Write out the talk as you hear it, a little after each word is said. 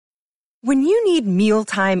When you need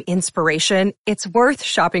mealtime inspiration, it's worth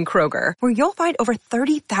shopping Kroger, where you'll find over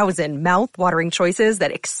 30,000 mouth-watering choices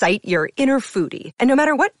that excite your inner foodie. And no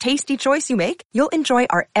matter what tasty choice you make, you'll enjoy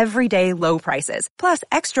our everyday low prices, plus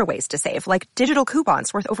extra ways to save, like digital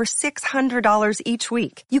coupons worth over $600 each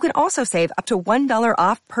week. You can also save up to $1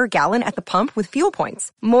 off per gallon at the pump with fuel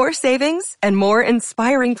points. More savings and more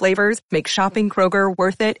inspiring flavors make shopping Kroger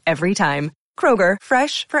worth it every time. Kroger,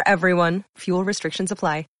 fresh for everyone. Fuel restrictions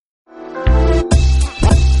apply.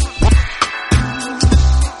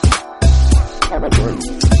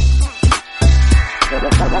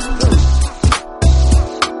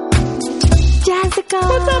 Jessica!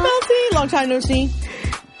 What's up, Elsie? Long time no see.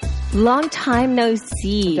 Long time no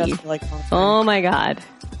see. Oh my God.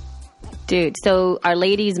 Dude, so our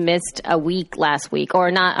ladies missed a week last week,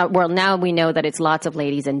 or not, well, now we know that it's lots of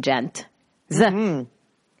ladies and gent. Mm-hmm.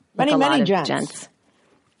 Many gents.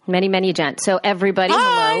 Many gents. So everybody,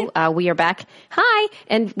 hi. Hello. We are back. Hi.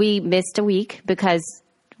 And we missed a week because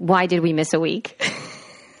why did we miss a week?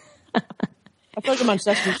 I feel like I'm on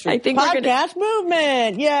Sesame Street. I think podcast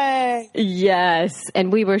movement. Yay. Yes.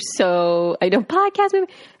 And we were podcast movement.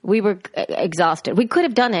 We were exhausted. We could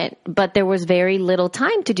have done it, but there was very little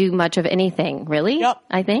time to do much of anything, really. Yep.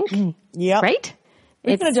 I think. Yep. Right?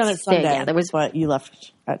 We could have done it Sunday, but you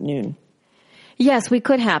left at noon. Yes, we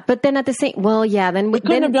could have. But then at the same, then we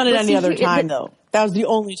couldn't have done it any other time, though. That was the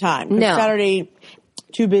only time. No. Saturday,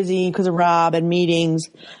 too busy because of Rob and meetings.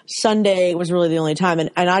 Sunday was really the only time.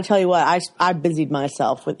 And I tell you what, I busied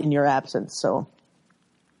myself in your absence, so.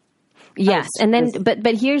 Yes. And then,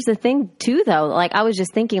 but here's the thing too, though. Like, I was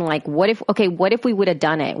just thinking, like, what if we would have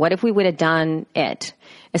done it? What if we would have done it?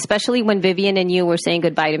 Especially when Vivian and you were saying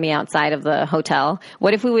goodbye to me outside of the hotel.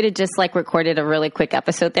 What if we would have just like recorded a really quick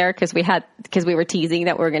episode there? Cause we were teasing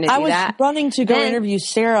that we were going to do that. I was running to go interview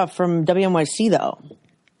Sarah from WNYC though.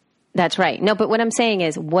 That's right. No, but what I'm saying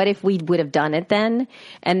is, what if we would have done it then?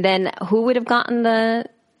 And then who would have gotten the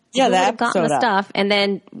stuff, and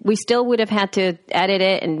then we still would have had to edit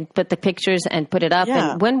it and put the pictures and put it up.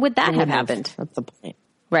 Yeah. And when would that have happened? That's the point.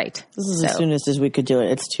 Right. This is as soon as we could do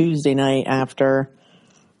it. It's Tuesday night after.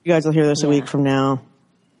 You guys will hear this a week from now.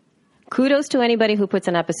 Kudos to anybody who puts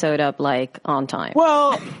an episode up like on time.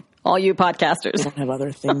 Well, all you podcasters. We don't have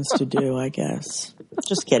other things to do, I guess.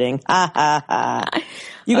 Just kidding.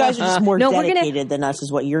 You guys are just more dedicated than us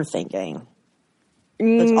is what you're thinking.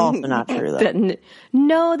 That's also not true, though.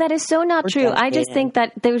 No, that is so not true. I just think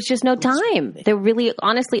that there was just no time. There really,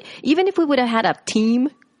 honestly, even if we would have had a team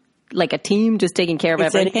just taking care of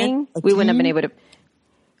everything, we wouldn't have been able to.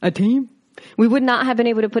 A team? We would not have been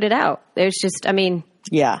able to put it out. There's just,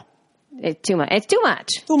 yeah. It's too much. It's too much.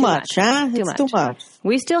 Too much, huh? It's too much.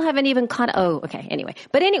 We still haven't even caught. Oh, okay. Anyway.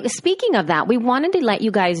 But anyway, speaking of that, we wanted to let you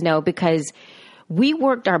guys know because we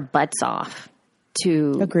worked our butts off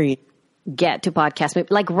to get to podcast.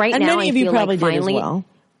 Like right and now, many of you probably did as well.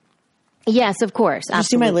 Yes, of course. Did you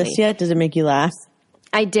see my list yet? Does it make you laugh?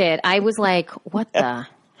 I did. I was like, what the?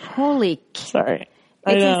 Holy. Sorry.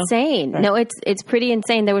 It's insane. Right. No, it's pretty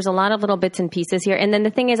insane. There was a lot of little bits and pieces here. And then the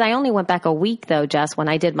thing is, I only went back a week, though, Jess, when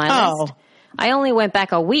I did my list. I only went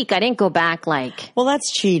back a week. I didn't go back like... Well,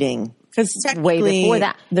 that's cheating. Because way before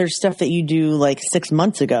that, there's stuff that you do like 6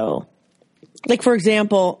 months ago. Like, for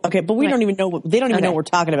example... Okay, but we don't even know... They don't even know what we're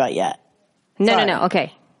talking about yet. No.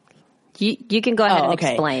 Okay. You can go ahead and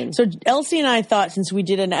explain. So Elsie and I thought, since we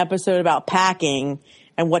did an episode about packing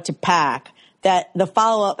and what to pack, that the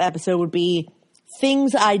follow-up episode would be...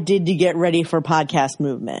 things I did to get ready for podcast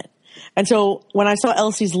movement. And so when I saw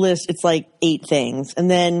Elsie's list, it's like 8 things.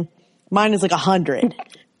 And then mine is like 100.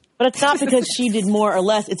 But it's not because she did more or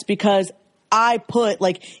less. It's because I put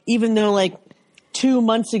even though 2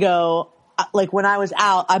 months ago, when I was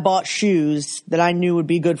out, I bought shoes that I knew would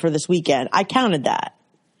be good for this weekend. I counted that.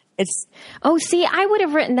 See, I would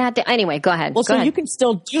have written that down. Anyway, go ahead. Well, you can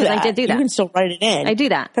still do that. I did do that. You can still write it in. I do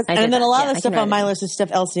that. And then a lot of the stuff on my list is stuff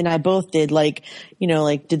Elsie and I both did, did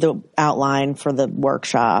the outline for the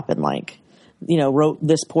workshop and wrote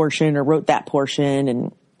this portion or wrote that portion.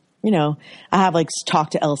 And, I have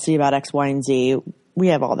talked to Elsie about X, Y, and Z. We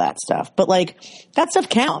have all that stuff. But that stuff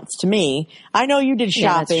counts to me. I know you did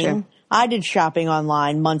shopping. Yeah, I did shopping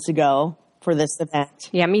online months ago for this event.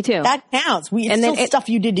 Yeah, me too. That counts. It's still stuff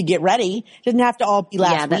you did to get ready. It doesn't have to all be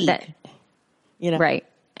last week. Right.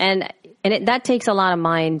 And that takes a lot of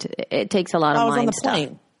mind. It takes a lot of mind stuff.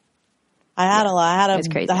 Plane. I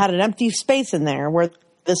had an empty space in there where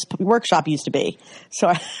this workshop used to be.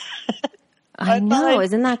 So I know.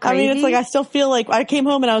 Isn't that crazy? I mean, it's I still feel like I came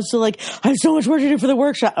home and I was still I have so much work to do for the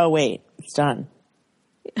workshop. Oh, wait. It's done.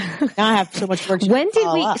 Now I have so much work to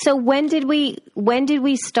follow up. When did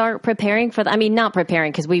we start preparing for I mean, not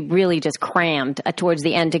preparing because we really just crammed towards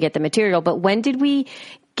the end to get the material, but when did we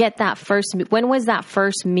get when was that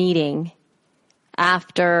first meeting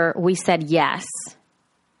after we said yes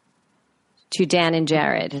to Dan and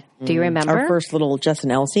Jared? Do you remember? Our first little Jess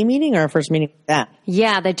and Elsie meeting, or our first meeting with that?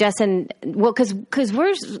 Yeah, the Jess and, well, cause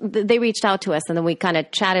they reached out to us and then we kind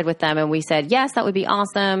of chatted with them and we said, yes, that would be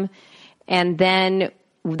awesome. And then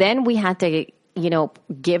we had to,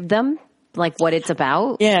 give them like what it's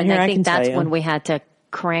about. Yeah. And I think that's when we had to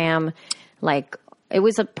cram, like, it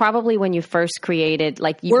was probably when you first created,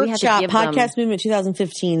 like, we had to give Podcast Movement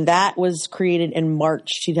 2015. That was created in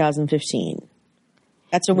March 2015.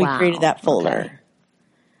 That's when we created that folder. Okay.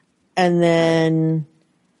 And then,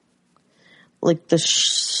 like,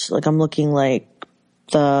 I'm looking like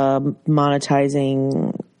the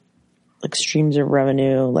monetizing, like, streams of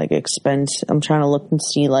revenue, like, expense. I'm trying to look and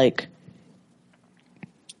see, like,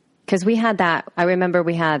 because we had that, I remember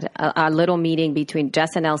we had a little meeting between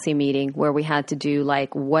Jess and Elsie meeting where we had to do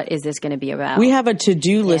like, what is this going to be about? We have a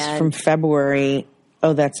to-do list from February.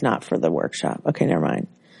 Oh, that's not for the workshop. Okay, never mind.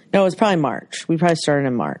 No, it was probably March. We probably started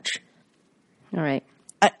in March. All right.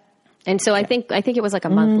 And so I think it was like a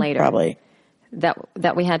month later. Probably.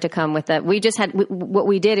 That we had to come with that. We just had, what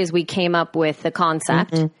we did is we came up with the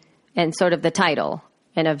concept and sort of the title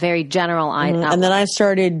and a very general outline. And then I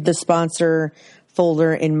started the sponsor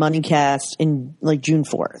folder in MoneyCast in like June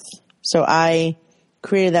 4th. So I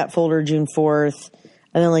created that folder June 4th,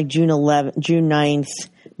 and then like June 9th,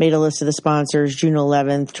 made a list of the sponsors. June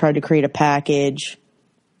 11th, tried to create a package.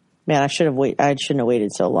 Man, I shouldn't have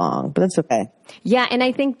waited so long, but that's okay. Yeah, and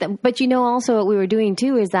I think that, but also what we were doing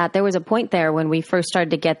too is that there was a point there when we first started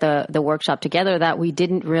to get the workshop together that we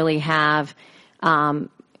didn't really have,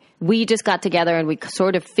 we just got together and we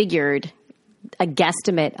sort of figured a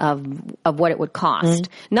guesstimate of what it would cost.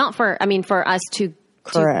 Not for us to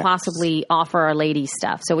possibly offer our ladies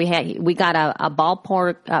stuff. So we got a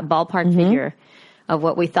ballpark figure of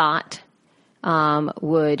what we thought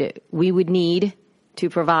we would need to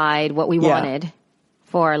provide what we wanted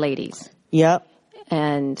for our ladies. Yep.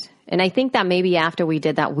 And I think that maybe after we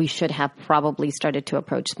did that, we should have probably started to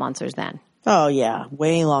approach sponsors then. Oh, yeah,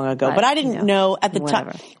 way long ago. But I didn't know at the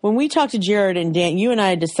time. When we talked to Jared and Dan, you and I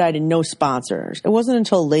had decided no sponsors. It wasn't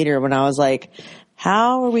until later when I was like,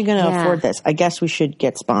 how are we going to afford this? I guess we should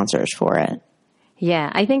get sponsors for it. Yeah,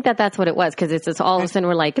 I think that that's what it was, because it's just all of a sudden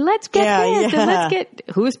we're like, let's get this, and let's get,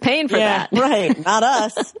 who's paying for that? Right, not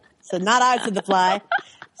us. So not I to the fly.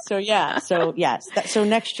 So yes. So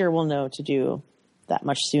next year we'll know to do that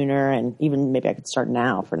much sooner, and even maybe I could start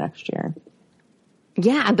now for next year.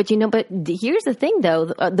 Yeah, but here's the thing though.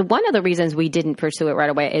 The one of the reasons we didn't pursue it right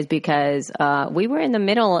away is because we were in the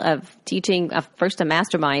middle of teaching first a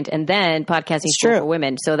mastermind and then podcasting school for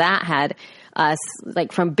women. So that had us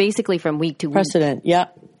like from week to week. Precedent.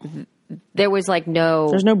 Yep. There was like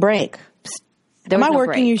there's no break. Am I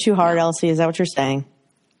working you too hard, Elsie? Is that what you're saying?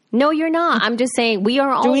 No, you're not. I'm just saying we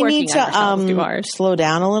are all working on ourselves too hard. Slow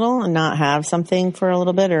down a little and not have something for a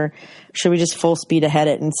little bit, or should we just full speed ahead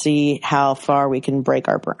it and see how far we can break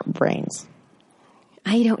our brains?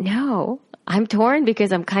 I don't know. I'm torn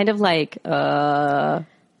because I'm kind of like,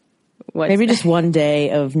 maybe just one day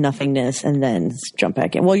of nothingness and then jump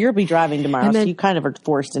back in. Well, you'll be driving tomorrow, so you kind of are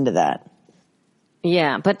forced into that.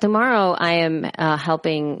 Yeah, but tomorrow I am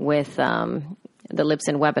helping with the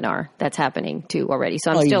Libsyn webinar that's happening too already.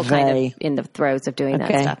 So I'm still kind of in the throes of doing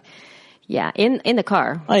that stuff. Yeah, in the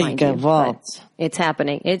car. It's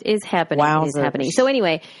happening. It is happening. Wow. It is happening. So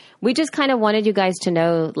anyway, we just kind of wanted you guys to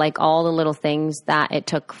know like all the little things that it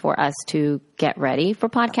took for us to get ready for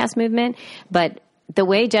Podcast Movement. But the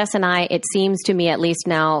way Jess and I, it seems to me at least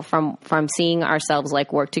now from seeing ourselves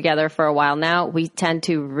like work together for a while now, we tend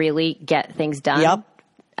to really get things done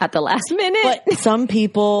at the last minute. But some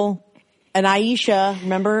people... And Aisha,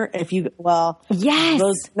 remember yes,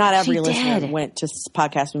 not every listener went to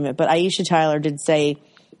Podcast Movement, but Aisha Tyler did say,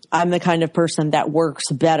 I'm the kind of person that works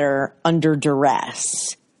better under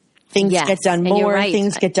duress. Things get done more,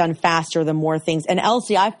 things get done faster, the more things. And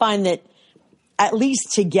Elsie, I find that at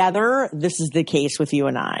least together, this is the case with you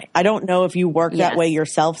and I. I don't know if you work that way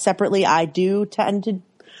yourself separately. I do tend to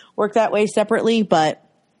work that way separately, but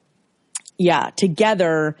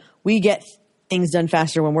together we get things done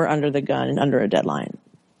faster when we're under the gun and under a deadline.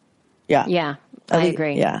 Yeah, I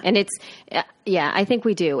agree. Yeah. And it's, I think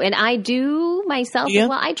we do. And I do myself as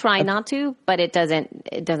well. I try not to, but it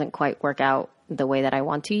doesn't quite work out the way that I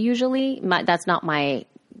want to usually. That's not my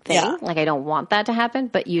thing. Yeah. Like, I don't want that to happen,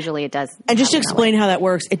 but usually it does. And just to happen that explain way. how that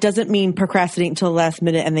works, it doesn't mean procrastinate until the last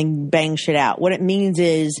minute and then bang shit out. What it means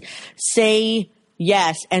is say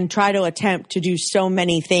yes and try to attempt to do so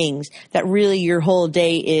many things that really your whole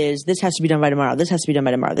day is, this has to be done by tomorrow. This has to be done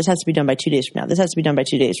by tomorrow. This has to be done by 2 days from now. This has to be done by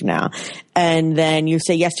 2 days from now. And then you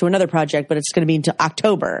say yes to another project, but it's going to be until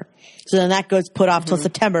October. So then that goes put off till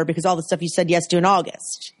September because all the stuff you said yes to in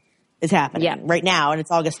August is happening right now. And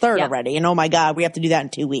it's August 3rd already. And oh my God, we have to do that in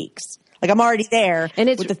 2 weeks. Like I'm already there and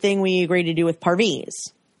it's, with the thing we agreed to do with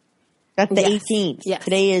Parviz. That's the 18th. Yes.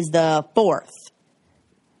 Today is the 4th.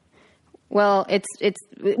 Well,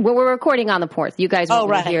 we're recording on the 4th. You guys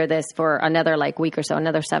won't hear this for another like week or so,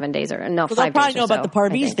 another 7 days or 5 days. They'll probably know about the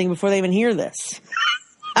Parviz thing before they even hear this.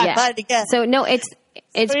 I had to guess. So no, it's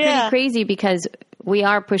pretty crazy because we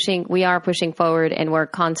are pushing forward and we're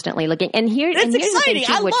constantly looking. And here's exciting. The thing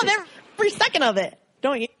too, I love every second of it.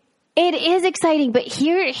 Don't you? It is exciting, but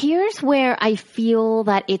here's where I feel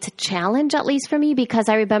that it's a challenge, at least for me, because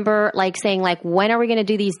I remember like saying like, when are we going to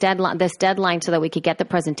do this deadline so that we could get the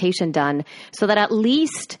presentation done so that at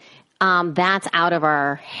least that's out of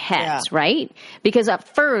our heads, right? Because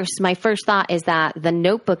at first, my first thought is that the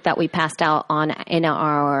notebook that we passed out in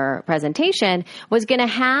our presentation was going to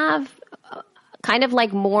have kind of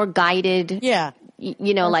like more guided,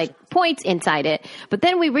 like points inside it. But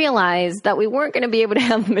then we realized that we weren't going to be able to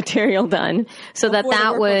have the material done so that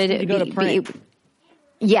would go to print.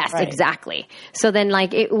 Yes, exactly. So then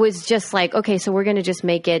like, it was just like, okay, so we're going to just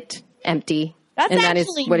make it empty. That's and that is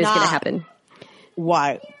what is going to happen.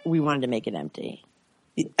 Why we wanted to make it empty.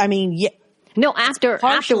 I mean, no,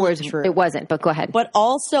 afterwards it wasn't, but go ahead. But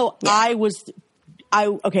also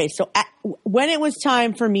when it was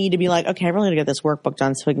time for me to be like, okay, I'm really going to get this workbook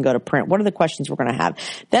done so we can go to print. What are the questions we're going to have?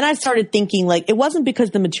 Then I started thinking like, it wasn't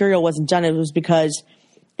because the material wasn't done. It was because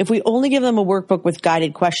if we only give them a workbook with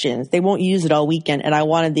guided questions, they won't use it all weekend. And I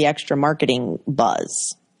wanted the extra marketing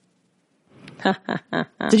buzz.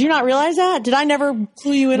 Did you not realize that? Did I never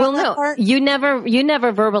clue you in on that part? You never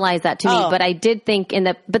verbalized that to me, but I did think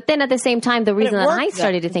but then at the same time, the reason that I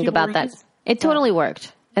started to think about that, it totally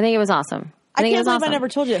worked. I think it was awesome. I can't believe I never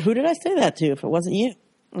told you. Who did I say that to if it wasn't you?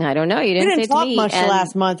 I don't know. You didn't say it to me. We didn't talk much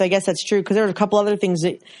last month. I guess that's true because there were a couple other things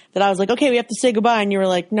that I was like, okay, we have to say goodbye. And you were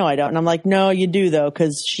like, no, I don't. And I'm like, no, you do though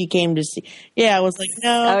because she came to see. Yeah, I was like,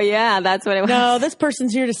 no. Oh, yeah, that's what it was. No, this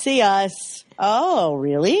person's here to see us. Oh,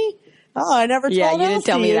 really? Oh, I never told you didn't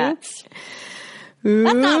tell me that.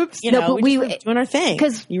 Oops. But we were doing our thing.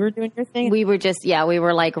 Because you were doing your thing. We were just, we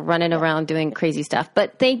were like running around doing crazy stuff.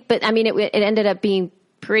 But I mean, it ended up being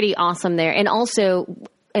pretty awesome there. And also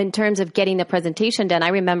in terms of getting the presentation done, I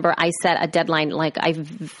remember I set a deadline, like I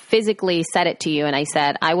physically said it to you and I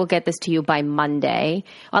said, I will get this to you by Monday,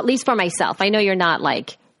 at least for myself. I know you're not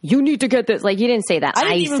like, you need to get this. Like you didn't say that. I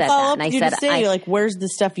didn't even said follow that. up and I said, like, where's the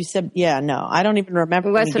stuff you said? Yeah, no, I don't even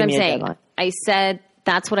remember. That's what I'm saying. I said,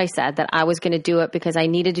 that's what I said, that I was going to do it because I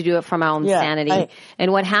needed to do it for my own sanity.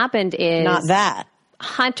 And what happened is not that.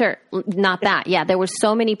 Hunter, not that. Yeah, there were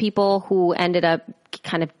so many people who ended up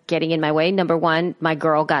kind of getting in my way. Number one, my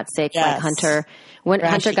girl got sick. Yes. Like Hunter,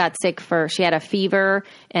 Hunter got sick she had a fever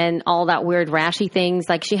and all that weird rashy things.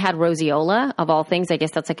 Like she had roseola of all things. I guess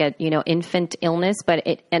that's like a, infant illness, but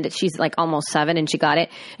she's like almost 7 and she got it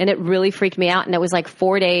and it really freaked me out. And it was like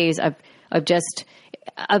 4 days of just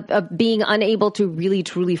being unable to really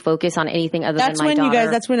truly focus on anything other than my daughter.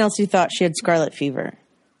 That's when Elsie thought she had scarlet fever.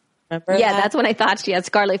 Remember that's when I thought she had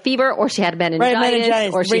scarlet fever or she had meningitis. Right,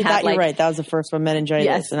 meningitis. Or she had you're right. That was the first one, meningitis.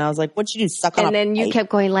 Yes. And I was like, what'd you do? Suck on and then you kept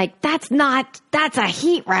going like, that's a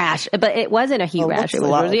heat rash. But it wasn't a heat rash. It was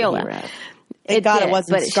roseola. Thank God it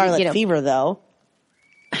wasn't scarlet fever though.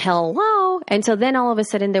 Hello. And so then all of a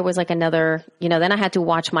sudden there was like another, then I had to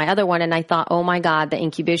watch my other one and I thought, oh my God, the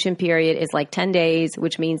incubation period is like 10 days,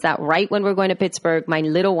 which means that right when we're going to Pittsburgh, my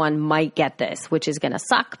little one might get this, which is going to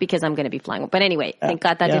suck because I'm going to be flying. But anyway, thank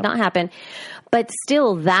God that did not happen. But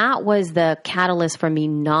still, that was the catalyst for me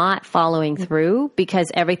not following through because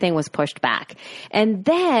everything was pushed back. And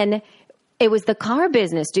then it was the car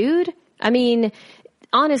business, dude. I mean,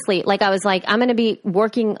 honestly, like I was like, I'm going to be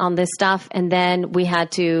working on this stuff. And then we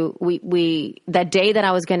had to, that day that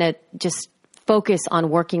I was going to just focus on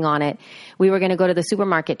working on it, we were going to go to the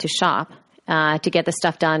supermarket to shop, to get the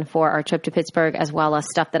stuff done for our trip to Pittsburgh, as well as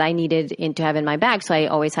stuff that I needed to have in my bag. So I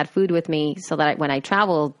always had food with me so that when I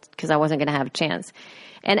traveled, because I wasn't going to have a chance.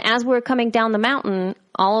 And as we were coming down the mountain,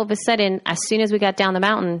 all of a sudden, as soon as we got down the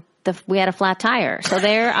mountain, we had a flat tire. So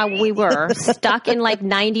there we were stuck in like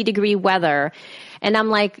 90-degree weather. And I'm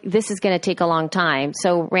like, this is going to take a long time.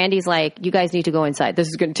 So Randy's like, you guys need to go inside. This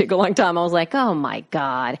is going to take a long time. I was like, oh my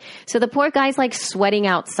God. So the poor guy's like sweating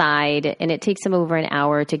outside, and it takes him over an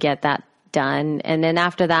hour to get that done. And then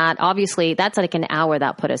after that, obviously that's like an hour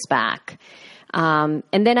that put us back. And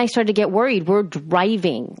then I started to get worried. We're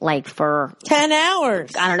driving like for 10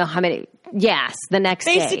 hours. I don't know how many. Yes. The next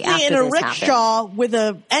day. Basically in a rickshaw with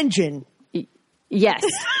an engine. Yes.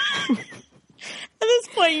 At this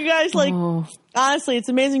point, you guys, like, honestly, it's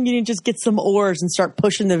amazing you didn't just get some oars and start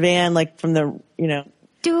pushing the van, like, from the,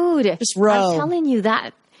 Dude, just row. I'm telling you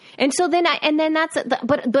that. And so then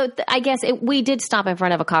but I guess we did stop in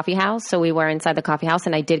front of a coffee house. So we were inside the coffee house,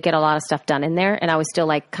 and I did get a lot of stuff done in there, and I was still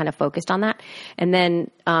like kind of focused on that. And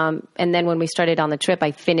then when we started on the trip,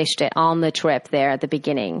 I finished it on the trip there at the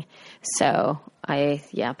beginning. So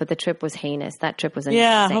but the trip was heinous. That trip was insane.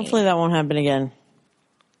 Yeah, hopefully that won't happen again.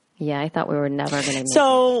 Yeah, I thought we were never going to make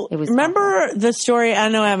So, it. Remember awful. The story, I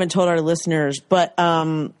know I haven't told our listeners, but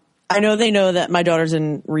I know they know that my daughter's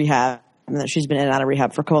in rehab and that she's been in and out of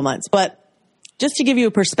rehab for a couple of months. But just to give you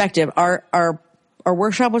a perspective, our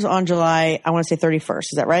workshop was on July, I want to say 31st.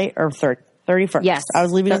 Is that right? Or 31st? Yes. I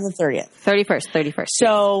was leaving on the 30th. 31st.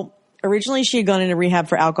 So originally she had gone into rehab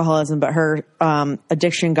for alcoholism, but her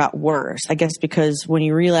addiction got worse. I guess because when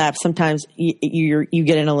you relapse, sometimes you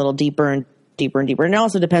get in a little deeper and deeper and deeper. And it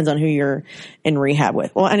also depends on who you're in rehab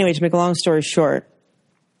with. Well, anyway, to make a long story short,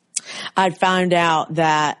 I found out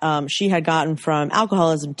that she had gotten from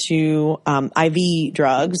alcoholism to IV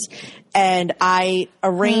drugs, and I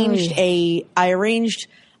arranged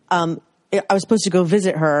I was supposed to go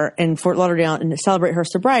visit her in Fort Lauderdale and celebrate her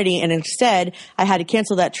sobriety, and instead I had to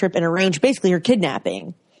cancel that trip and arrange basically her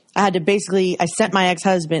kidnapping. I sent my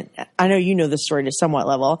ex-husband, I know you know this story to somewhat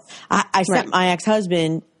level. I sent my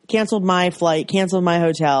ex-husband, canceled my flight, canceled my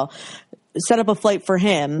hotel, set up a flight for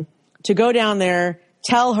him to go down there,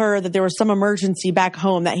 tell her that there was some emergency back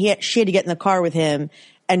home, that she had to get in the car with him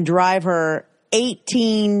and drive her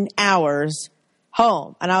 18 hours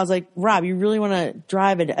home. And I was like, Rob, you really want to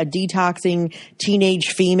drive a detoxing teenage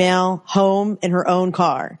female home in her own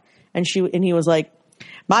car? And he was like,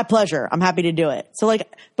 my pleasure. I'm happy to do it. So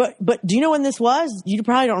like, but do you know when this was? You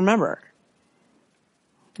probably don't remember.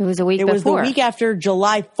 It was a week before. It was the week after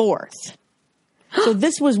July 4th. So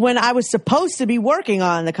this was when I was supposed to be working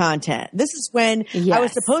on the content. This is when I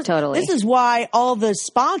was supposed to. Totally. This is why all the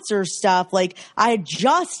sponsor stuff, like I had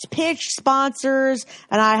just pitched sponsors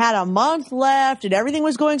and I had a month left and everything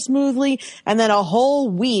was going smoothly. And then a whole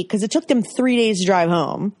week, because it took them 3 days to drive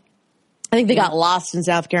home. I think they got lost in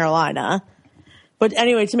South Carolina. But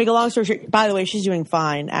anyway, to make a long story short, by the way, she's doing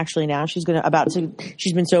fine actually now. She's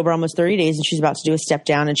been sober almost 30 days and she's about to do a step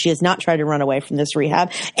down, and she has not tried to run away from this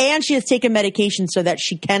rehab. And she has taken medication so that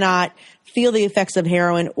she cannot feel the effects of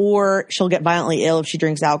heroin, or she'll get violently ill if she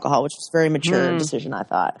drinks alcohol, which is a very mature decision, I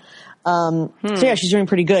thought. So yeah, she's doing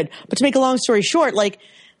pretty good. But to make a long story short, like,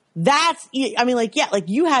 you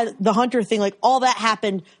had the Hunter thing, like all that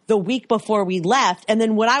happened the week before we left. And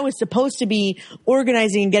then when I was supposed to be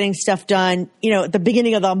organizing and getting stuff done, at the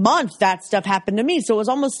beginning of the month, that stuff happened to me. So it was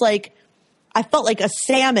almost like I felt like a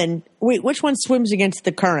salmon. Wait, which one swims against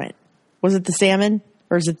the current? Was it the salmon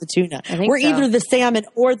or is it the tuna? I think We're so. Either the salmon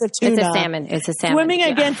or the tuna. It's a salmon. Swimming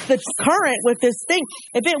against the current with this thing.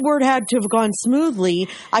 If it had to have gone smoothly,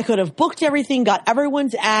 I could have booked everything, got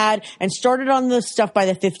everyone's ad, and started on the stuff by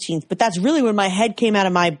the 15th. But that's really when my head came out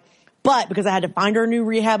of my butt, because I had to find her a new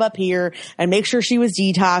rehab up here and make sure she was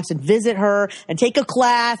detoxed and visit her and take a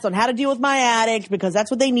class on how to deal with my addict, because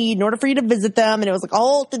that's what they need in order for you to visit them. And it was like a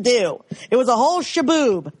whole to-do. It was a whole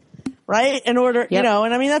shaboob. Right? In order, and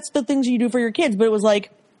I mean, that's the things you do for your kids, but it was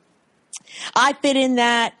like, I fit in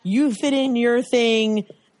that, you fit in your thing.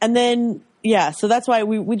 And then, so that's why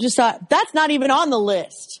we just thought, that's not even on the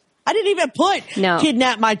list. I didn't even put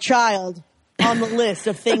kidnap my child on the list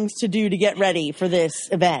of things to do to get ready for this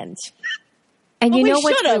event. And you know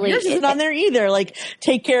what's really, yours isn't on there either. Like,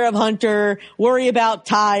 take care of Hunter, worry about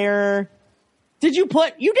Tyre. You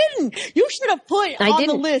didn't. You should have put on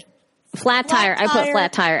the list. Flat tire. I put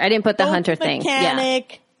flat tire. I didn't put the Hunter thing.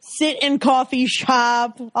 Mechanic, sit in coffee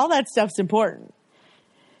shop. All that stuff's important.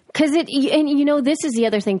 Because this is the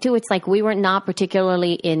other thing too. It's like we were not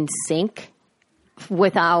particularly in sync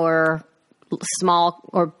with our small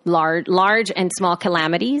or large and small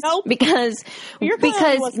calamities. Nope. Because your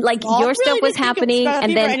stuff was happening,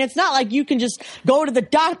 and it's not like you can just go to the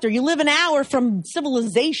doctor. You live an hour from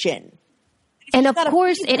civilization, and of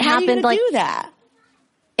course it happened like do that.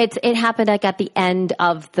 It happened like at the end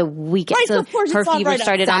of the weekend. Right, so of course her fever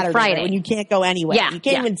started on Friday. When you can't go anywhere. You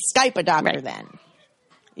can't even Skype a doctor then.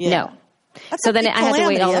 Yeah. So then I had to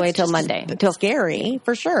wait all the way till Monday. Till scary,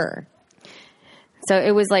 for sure. So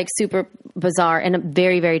it was like super bizarre and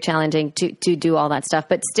very, very challenging to do all that stuff.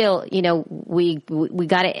 But still, you know, we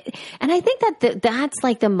got it. And I think that's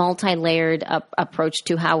like the multi-layered approach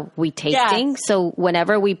to how we take things. So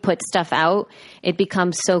whenever we put stuff out, it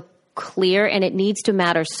becomes so clear, and it needs to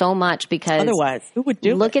matter so much, because otherwise, who would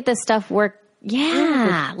do look it? At the stuff look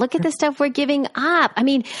at the stuff we're giving up. I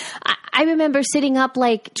mean, I remember sitting up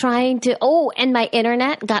like trying to, and my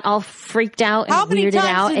internet got all freaked out and weirded out again. How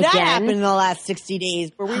many times did that happen in the last 60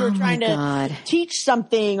 days where we were trying to teach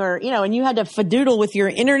something, or, you know, and you had to fadoodle with your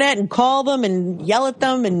internet and call them and yell at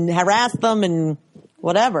them and harass them and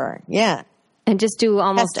whatever. Yeah. And just do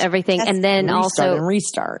almost everything. And then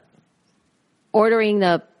restart. Ordering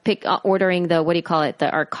the what do you call it?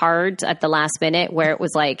 Our cards at the last minute, where it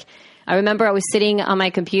was like, I remember I was sitting on my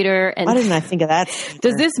computer and why didn't I think of that?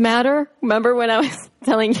 Does this matter? Remember when I was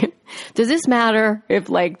telling you, does this matter if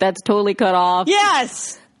like that's totally cut off?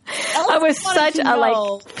 Yes. I was such a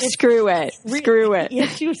like, screw it. Yeah,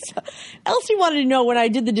 Elsie wanted to know when I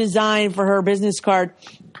did the design for her business card,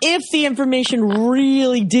 if the information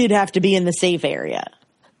really did have to be in the safe area.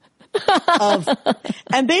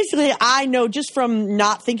 And basically I know just from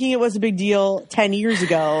not thinking it was a big deal 10 years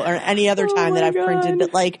ago or any other time that I've printed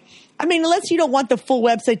that, like, I mean, unless you don't want the full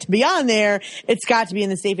website to be on there, it's got to be in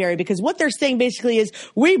the safe area, because what they're saying basically is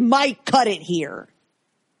we might cut it here.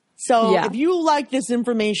 So if you like this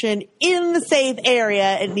information in the safe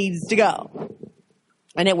area, it needs to go.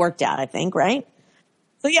 And it worked out, I think, right?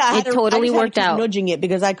 So yeah, it totally worked out. Nudging it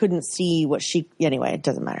because I couldn't see what anyway, it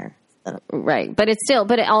doesn't matter. Right. But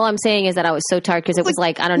all I'm saying is that I was so tired because it was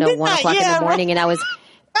like, I don't know, 1 o'clock in the morning, and I was,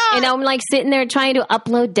 and I'm like sitting there trying to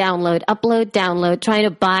upload, download, trying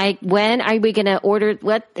to buy. When are we going to order?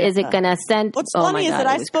 What is it going to send? What's funny is that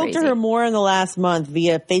I spoke to her more in the last month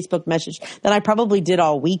via Facebook message than I probably did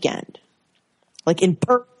all weekend. Like in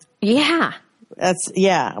person. Yeah.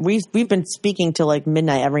 We've been speaking till like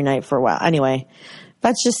midnight every night for a while. Anyway,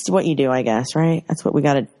 that's just what you do, I guess, right? That's what we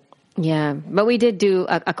got to. Yeah, but we did do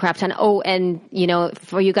a crap ton. Oh, and you know,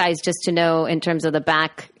 for you guys just to know, in terms of the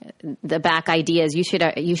back ideas, you should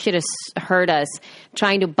have heard us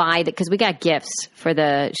trying to buy because we got gifts for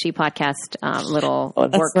the She Podcast little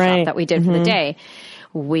workshop that we did for the day.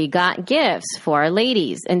 We got gifts for our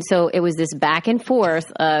ladies, and so it was this back and forth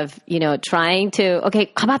of, you know, trying to,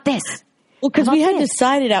 okay, how about this? Well, because we had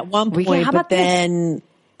decided at one point, but then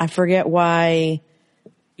I forget why.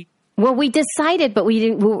 Well, we decided, but we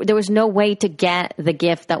didn't. There was no way to get the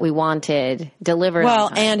gift that we wanted delivered. Well,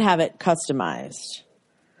 and have it customized,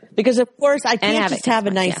 because of course I can't just have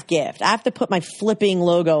a nice gift. I have to put my flipping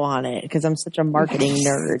logo on it because I'm such a marketing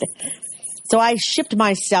nerd. So I shipped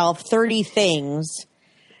myself 30 things.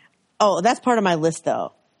 Oh, that's part of my list,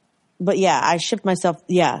 though. But yeah, I shipped myself.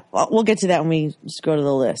 Yeah, well, we'll get to that when we just go to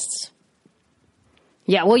the lists.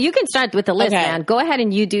 Yeah, well, you can start with the list, man. Go ahead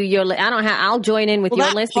and you do your list. I'll join in with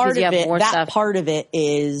your list because you have more stuff. That part of it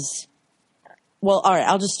is, well, all right,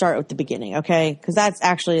 I'll just start with the beginning, okay? Because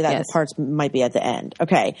the parts might be at the end.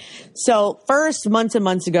 Okay, so first, months and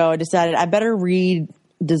months ago, I decided I better redesign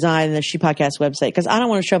the She Podcast website because I don't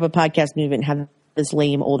want to show up at Podcast Movement and have this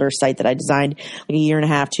lame older site that I designed like a year and a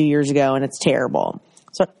half, 2 years ago, and it's terrible.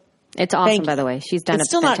 So it's awesome, by the way. She's done a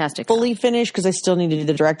fantastic job. It's still not fully finished because I still need to do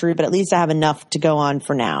the directory, but at least I have enough to go on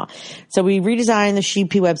for now. So we redesigned the She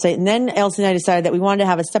P website, and then Elsie and I decided that we wanted to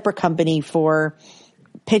have a separate company for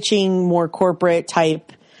pitching more corporate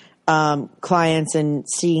type clients and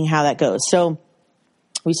seeing how that goes. So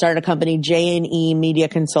we started a company, J&E Media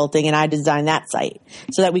Consulting, and I designed that site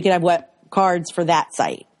so that we could have web cards for that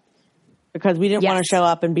site. Because we didn't want to show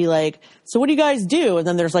up and be like, so what do you guys do? And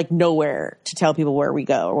then there's like nowhere to tell people where we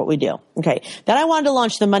go or what we do. Okay. Then I wanted to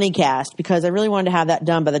launch the MoneyCast because I really wanted to have that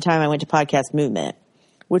done by the time I went to Podcast Movement,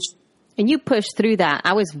 and you pushed through that.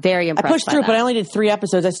 I was very impressed. I pushed through, but I only did 3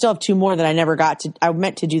 episodes. I still have 2 more that I never got to. I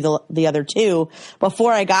meant to do the other 2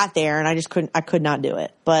 before I got there, and I could not do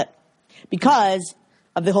it. But because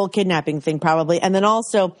of the whole kidnapping thing, probably. And then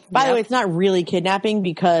also, by the way, it's not really kidnapping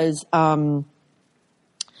because,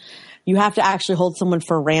 you have to actually hold someone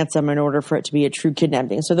for ransom in order for it to be a true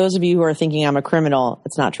kidnapping. So those of you who are thinking I'm a criminal,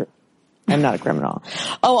 it's not true. I'm not a criminal.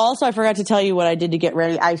 Oh, also, I forgot to tell you what I did to get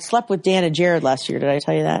ready. I slept with Dan and Jared last year. Did I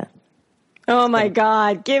tell you that? Oh, my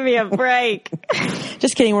God. Give me a break.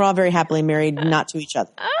 Just kidding. We're all very happily married, not to each other.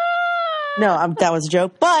 No, that was a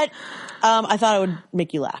joke. But I thought it would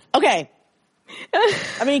make you laugh. Okay.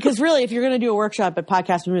 I mean, because really, if you're going to do a workshop at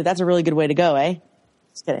Podcast Movement, that's a really good way to go, eh?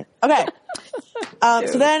 Just kidding. Okay.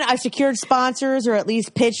 So then I secured sponsors, or at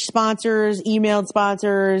least pitched sponsors, emailed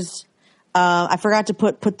sponsors, I forgot to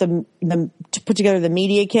put together the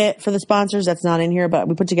media kit for the sponsors. That's not in here, but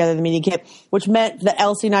we put together the media kit, which meant that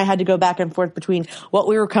Elsie and I had to go back and forth between what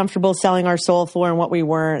we were comfortable selling our soul for and what we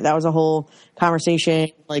weren't. That was a whole conversation.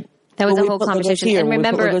 Like that was a whole conversation. Here? And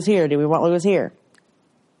remember, logos here? Do we want logos here?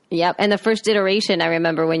 Yep. And the first iteration, I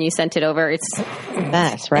remember when you sent it over, it's a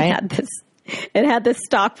mess, right? It had this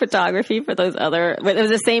stock photography for those other, but it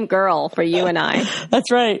was the same girl for you and I.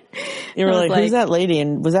 That's right. You were like, who's that lady?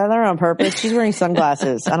 And was that there on purpose? She's wearing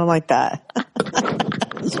sunglasses. I don't like that.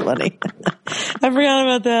 That was funny. I forgot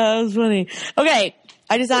about that. That was funny. Okay.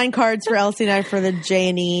 I designed cards for Elsie and I for the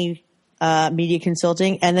J&E media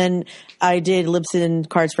consulting. And then I did Libsyn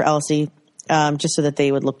cards for Elsie. Just so that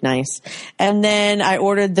they would look nice. And then I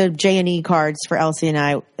ordered the J&E cards for Elsie and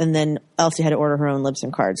I, and then Elsie had to order her own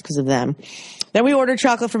Libsyn cards because of them. Then we ordered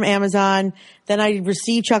chocolate from Amazon. Then I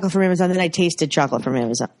received chocolate from Amazon. Then I tasted chocolate from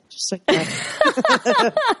Amazon. Just like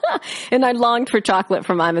that. And I longed for chocolate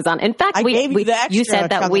from Amazon. In fact, you said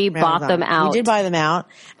that we bought them out. We did buy them out.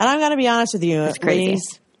 And I'm going to be honest with you. It's crazy.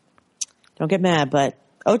 Ladies, don't get mad, but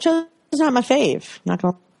Ocho is not my fave.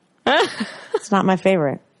 It's not my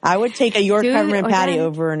favorite. I would take a York peppermint patty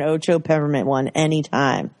over an Ocho peppermint one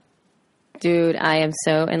anytime. Dude, I am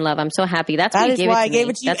so in love. I'm so happy. That's why I gave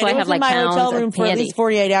it to you. That's why I have like pounds of candy. It was in my hotel room for at least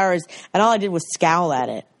 48 hours, and all I did was scowl at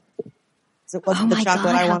it. It wasn't the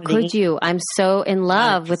chocolate I wanted to eat. How could you? I'm so in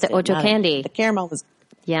love with the Ocho candy. The caramel was...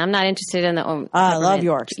 Yeah, I'm not interested in the... I love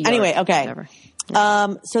Yorks. Anyway, okay.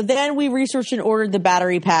 So then we researched and ordered the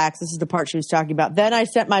battery packs. This is the part she was talking about. Then I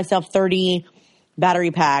sent myself 30 battery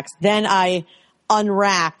packs. Then I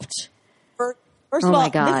unwrapped. First of all,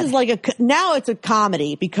 this is like now it's a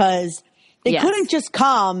comedy because they couldn't just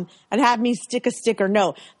come and have me stick a sticker.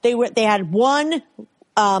 No, they had one,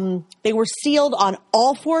 they were sealed on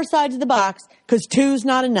all four sides of the box because two's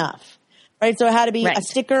not enough. Right. So it had to be a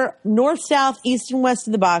sticker north, south, east, and west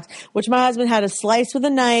of the box, which my husband had to slice with a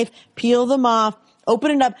knife, peel them off,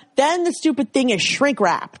 open it up. Then the stupid thing is shrink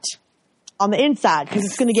wrapped on the inside because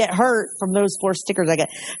it's going to get hurt from those four stickers I get.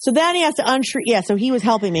 So then he has to unshrink. Yeah, so he was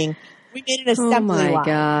helping me. We made an assembly line. Oh my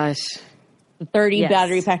gosh. 30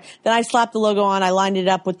 battery packs. Then I slapped the logo on. I lined it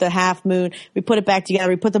up with the half moon. We put it back together.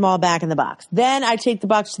 We put them all back in the box. Then I take the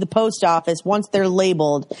box to the post office once they're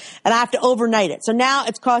labeled and I have to overnight it. So now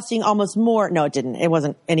it's costing almost more. No, it didn't. It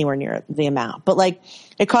wasn't anywhere near the amount, but like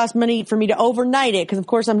it cost money for me to overnight it because of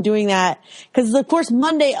course I'm doing that because of course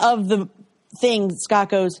Monday of the thing, Scott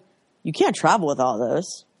goes, you can't travel with all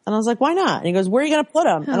those. And I was like, why not? And he goes, where are you going to put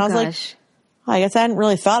them? And I was like, I guess I hadn't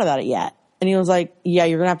really thought about it yet. And he was like, yeah,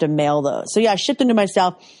 you're going to have to mail those. So yeah, I shipped them to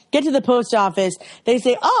myself, get to the post office. They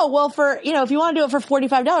say, oh, well, if you want to do it for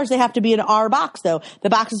 $45, they have to be in our box though. The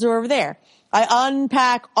boxes are over there. I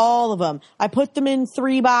unpack all of them. I put them in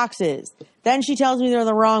 3 boxes. Then she tells me they're in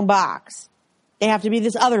the wrong box. They have to be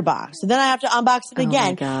this other box. So then I have to unbox them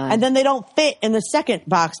again. And then they don't fit in the second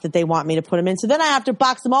box that they want me to put them in. So then I have to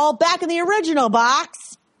box them all back in the original box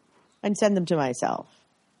and send them to myself.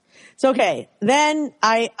 So, okay. Then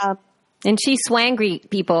and she's swangry,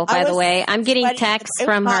 people, by the way. I'm getting texts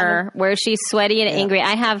from her where she's sweaty and angry.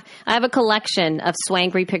 I have a collection of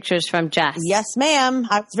swangry pictures from Jess. Yes, ma'am.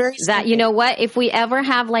 I was very that you know what? If we ever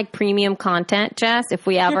have like premium content, Jess, if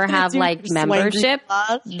we ever have like membership,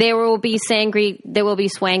 there will be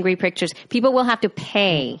swangry pictures. People will have to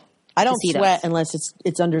pay. I don't sweat unless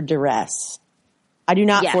it's under duress. I do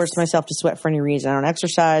not force myself to sweat for any reason. I don't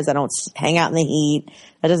exercise. I don't hang out in the heat.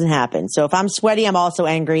 That doesn't happen. So if I'm sweaty, I'm also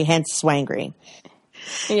angry, hence swangry.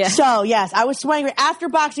 Yeah. So yes, I was swangry. After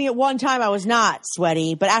boxing it one time, I was not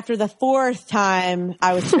sweaty, but after the 4th time,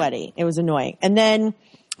 I was sweaty. It was annoying. And then,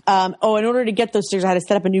 in order to get those stickers, I had to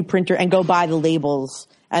set up a new printer and go buy the labels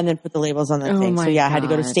and then put the labels on the thing. So yeah, I had to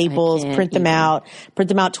go to Staples, print them out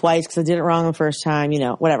twice because I did it wrong the first time,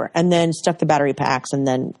 whatever. And then stuck the battery packs and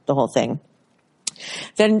then the whole thing.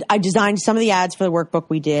 Then I designed some of the ads for the workbook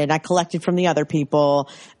we did. I collected from the other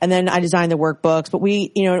people and then I designed the workbooks. But we,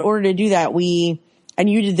 in order to do that, and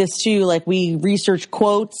you did this too, like we researched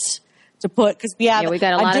quotes to put, because we have we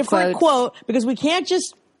got a different quote because we can't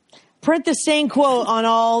just print the same quote on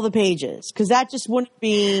all the pages because that just wouldn't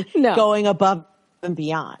be going above and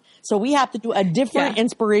beyond. So we have to do a different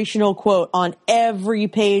inspirational quote on every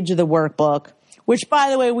page of the workbook, which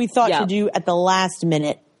by the way, we thought to do at the last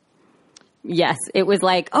minute. Yes, it was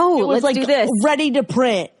like, let's do this. Ready to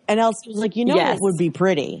print. And Elsie was like, it would be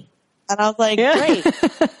pretty. And I was like, great.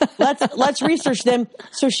 Let's research them.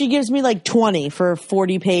 So she gives me like 20 for a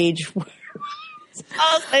 40-page. I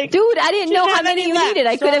was like, dude, I didn't know how many you needed.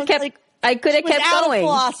 I could have kept I could have kept out going. Of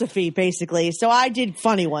philosophy, basically. So I did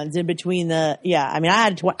funny ones in between the. Yeah, I mean, I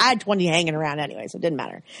had 20 hanging around anyway, so it didn't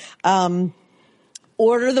matter.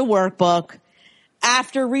 Order the workbook.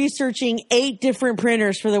 After researching 8 different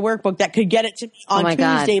printers for the workbook that could get it to me on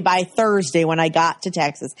Tuesday by Thursday when I got to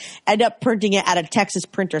Texas, end up printing it at a Texas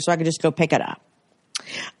printer so I could just go pick it up.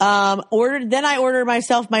 Then I ordered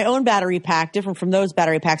myself my own battery pack, different from those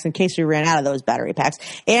battery packs in case we ran out of those battery packs,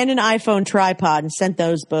 and an iPhone tripod, and sent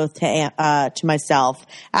those both to myself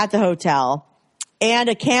at the hotel. And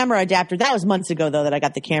a camera adapter. That was months ago, though, that I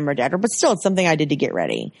got the camera adapter, but still, it's something I did to get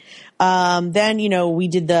ready.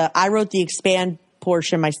 Then, I wrote the expand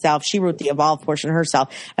portion myself. She wrote the evolve portion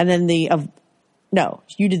herself. And then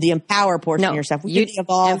you did the empower portion yourself. We did the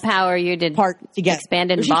evolve. Empower, you did part together.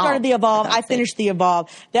 Expand and evolve. She started the evolve. I finished the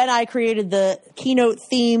evolve. Then I created the keynote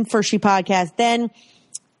theme for She Podcast. Then,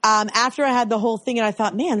 after I had the whole thing and I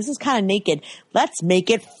thought, man, this is kind of naked. Let's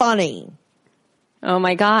make it funny. Oh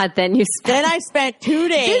my God. Then I spent 2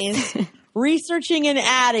 days researching and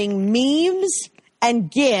adding memes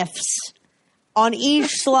and GIFs on each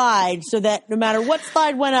slide so that no matter what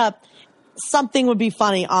slide went up, something would be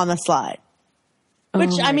funny on the slide.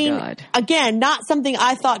 Which, again, not something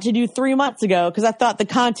I thought to do 3 months ago because I thought the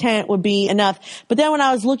content would be enough. But then when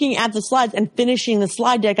I was looking at the slides and finishing the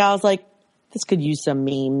slide deck, I was like, this could use some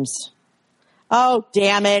memes. Oh,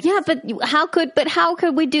 damn it. Yeah, but how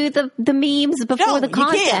could we do the memes before the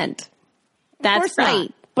content? That's right.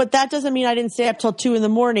 Not. But that doesn't mean I didn't stay up till 2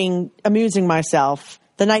 a.m. amusing myself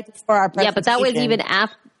the night before our presentation. Yeah, but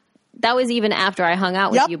that was even after I hung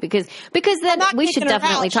out with you because then we should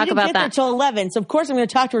definitely talk about that. Till 11, so of course I'm going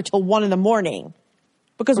to talk to her till 1 a.m.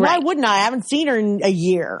 Because why wouldn't I? I haven't seen her in a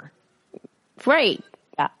year. Right.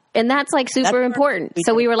 Yeah. And that's like super important.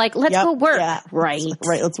 So we were like, let's go work. Yeah. Right.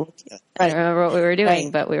 Right. Let's work together. I don't remember what we were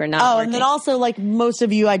doing, but we were not working. And then also like most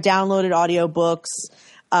of you, I downloaded audiobooks.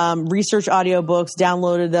 Research audiobooks,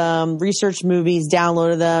 downloaded them, researched movies,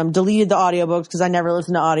 downloaded them, deleted the audiobooks because I never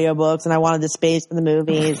listened to audiobooks and I wanted the space for the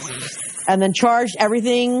movies. And then charged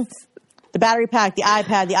everything, the battery pack, the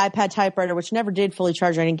iPad typewriter, which never did fully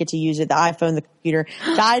charge. I didn't get to use it, the iPhone, the computer,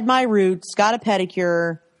 dyed my roots, got a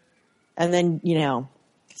pedicure, and then,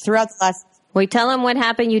 throughout the last... Wait, tell them what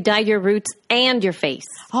happened. You dyed your roots and your face.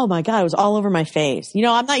 Oh my God, it was all over my face.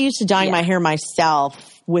 I'm not used to dyeing my hair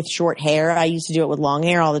myself with short hair. I used to do it with long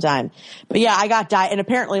hair all the time. But yeah, I got dyed. And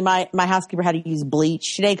apparently my housekeeper had to use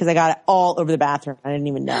bleach today because I got it all over the bathroom. I didn't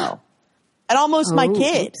even know. And almost my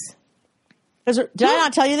kids. Did I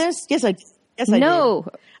not tell you this? Yes, I did. No.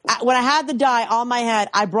 When I had the dye on my head,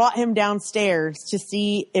 I brought him downstairs to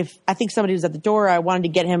see if, I think somebody was at the door. I wanted to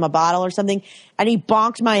get him a bottle or something. And he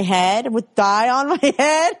bonked my head with dye on my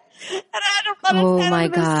head. And I had to run his head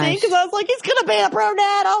under the sink because I was like, he's going to be a brunette.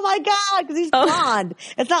 Oh my God. Because he's blonde.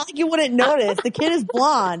 It's not like you wouldn't notice. The kid is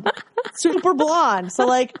blonde. Super blonde. So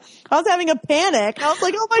like, I was having a panic. I was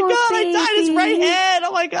like, oh my God, baby. I dyed his right head.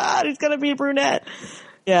 Oh my God, he's going to be a brunette.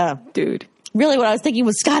 Yeah. Dude. Really what I was thinking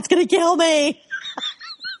was, Scott's going to kill me.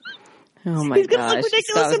 Oh my gosh. He's going to look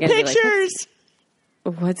ridiculous in pictures.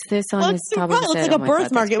 What's this on his top of his head? It's like a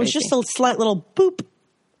birthmark. It was just a slight little boop.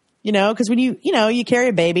 Because when you carry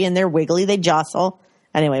a baby and they're wiggly, they jostle.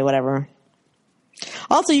 Anyway, whatever.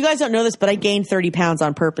 Also, you guys don't know this, but I gained 30 pounds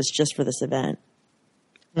on purpose just for this event.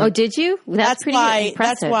 Oh, did you? That's pretty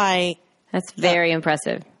impressive. That's very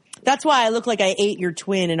impressive. That's why I look like I ate your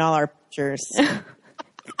twin in all our pictures.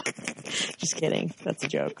 Just kidding. That's a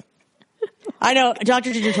joke. I know.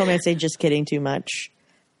 Dr. Ginger told me I say just kidding too much.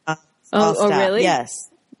 Oh, really? Yes.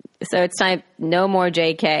 So it's time. No more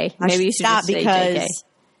JK. Maybe you should stop just say because JK.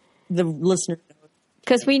 The listener.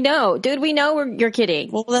 Because we know, dude. We know you're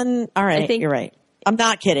kidding. Well, then, all right. You're right. I'm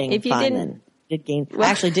not kidding. If you didn't, I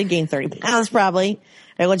actually did gain 30 pounds. Probably.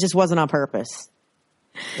 It just wasn't on purpose.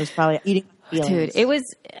 It was probably eating feelings. Dude, it was.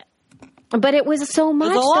 But it was so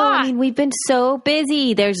much, though. I mean, we've been so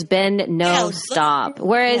busy. There's been no stop.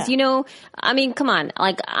 Whereas, come on.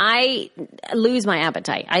 Like, I lose my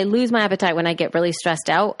appetite. I lose my appetite when I get really stressed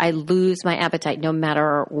out. I lose my appetite no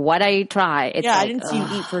matter what I try. It's I didn't see you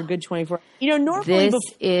eat for a good 24 hours. Normally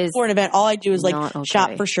before an event, all I do is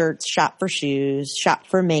shop for shirts, shop for shoes, shop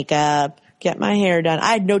for makeup, get my hair done.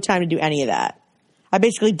 I had no time to do any of that. I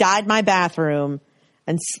basically dyed my bathroom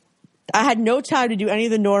and I had no time to do any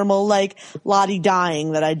of the normal, Lottie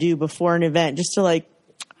dyeing that I do before an event, just to I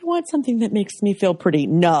want something that makes me feel pretty.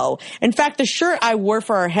 No. In fact, the shirt I wore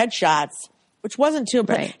for our headshots, which wasn't too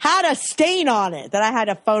bad, had a stain on it that I had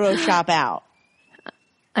to Photoshop out.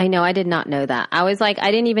 I know. I did not know that. I was like,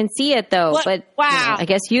 I didn't even see it though, but wow. I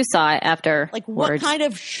guess you saw it after. What kind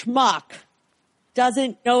of schmuck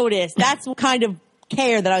doesn't notice? That's what kind of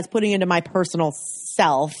care that I was putting into my personal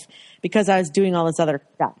self because I was doing all this other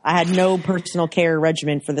stuff. I had no personal care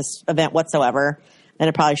regimen for this event whatsoever, and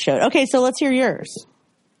it probably showed. Okay, so let's hear yours.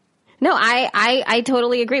 No, I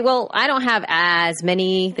totally agree. Well, I don't have as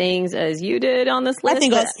many things as you did on this list. I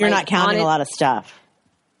think you're not counting a lot of stuff.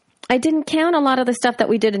 I didn't count a lot of the stuff that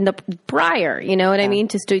we did in the prior, you know what I mean?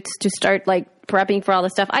 To start like prepping for all the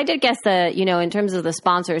stuff. I did guess that, you know, in terms of the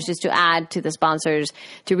sponsors, just to add to the sponsors,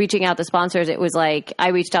 to reaching out to sponsors, it was like I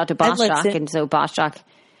reached out to Bostock, and so Bostock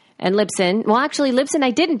and Libsyn. Well, actually, Libsyn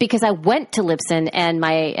I didn't because I went to Libsyn and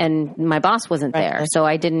my boss wasn't there, so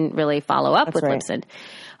I didn't really follow up with Libsyn.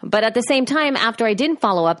 But at the same time, after I didn't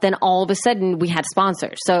follow up, then all of a sudden we had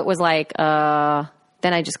sponsors. So it was like,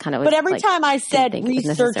 then I just kind of was. But every time I said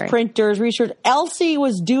research printers, Elsie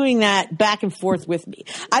was doing that back and forth with me.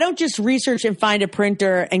 I don't just research and find a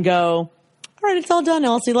printer and go, all right, it's all done,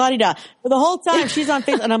 Elsie, la-di-da. But the whole time she's on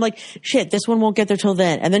Facebook and I'm like, shit, this one won't get there till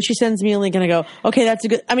then. And then she sends me a link and I go, okay, that's a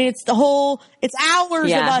good, I mean, it's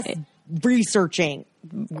hours of us researching.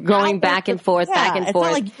 Going back and forth, back and forth.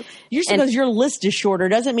 Not like just because your list is shorter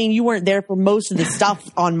doesn't mean you weren't there for most of the stuff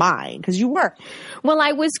on mine, because you were. Well,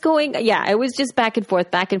 I was I was just back and forth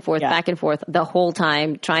the whole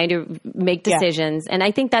time, trying to make decisions. And I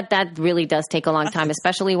think that really does take a long time,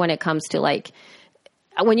 especially when it comes to like,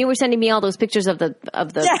 when you were sending me all those pictures of the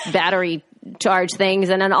battery charge things,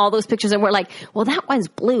 and then all those pictures, and we're like, well, that one's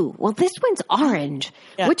blue. Well, this one's orange.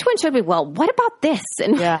 Yeah. Which one should we? Well, what about this?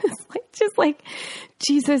 And it's just like,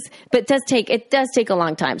 Jesus. But it does take a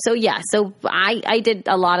long time. So so I did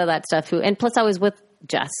a lot of that stuff too, and plus I was with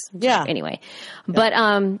Jess. Yeah. Anyway, but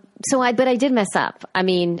but I did mess up. I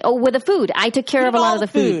mean, with the food, I took care of a lot of the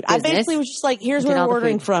food. I basically was just like, here's where we're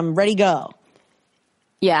ordering from, ready, go.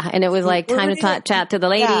 Yeah, and it was like time to chat to the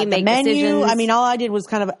lady, make decisions. I mean, all I did was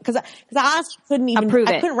kind of, because I honestly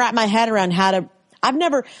couldn't wrap my head around how to.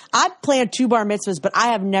 I've planned 2 bar mitzvahs, but I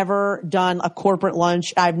have never done a corporate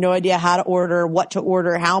lunch. I have no idea how to order, what to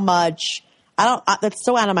order, how much. That's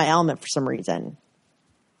so out of my element for some reason.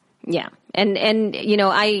 Yeah. And, you know,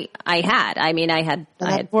 I had,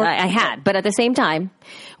 but at the same time,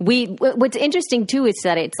 what's interesting too is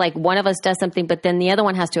that it's like one of us does something, but then the other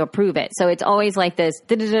one has to approve it. So it's always like this,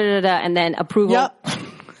 and then approval.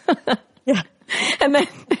 Yep. Yeah. And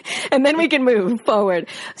then we can move forward.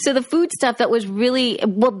 So the food stuff that was really,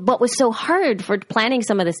 what was so hard for planning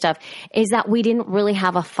some of this stuff is that we didn't really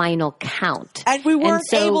have a final count. And we weren't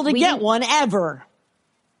able to get one ever.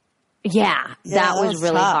 Yeah, that was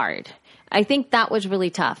really hard. I think that was really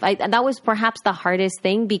tough. That was perhaps the hardest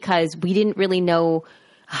thing because we didn't really know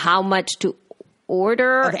how much to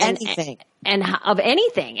order of anything. Of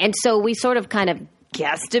anything. And so we sort of kind of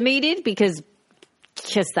guesstimated because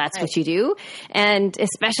that's what you do. And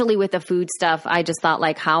especially with the food stuff, I just thought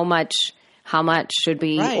like how much should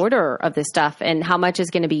we order of this stuff and how much is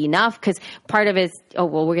going to be enough? Because part of it is, we're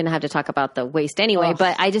going to have to talk about the waste anyway,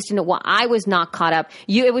 but I just didn't know I was not caught up.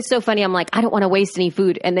 It was so funny. I'm like, I don't want to waste any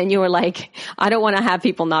food. And then you were like, I don't want to have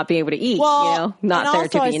people not be able to eat, not there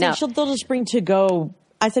to be enough. They'll just bring to go.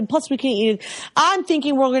 I said, plus we can eat it. I'm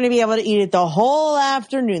thinking we're going to be able to eat it the whole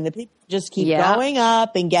afternoon. The people just keep going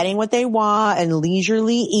up and getting what they want and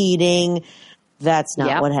leisurely eating. That's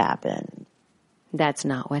not what happened. That's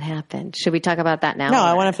not what happened. Should we talk about that now? No,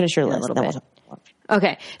 I want to finish your list. A little bit.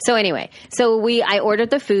 Okay. So anyway, I ordered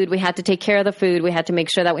the food. We had to take care of the food. We had to make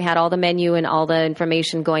sure that we had all the menu and all the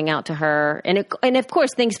information going out to her. And of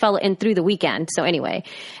course things fell in through the weekend. So anyway,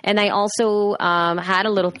 and I also, had a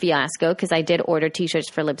little fiasco because I did order t-shirts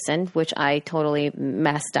for Libsyn, which I totally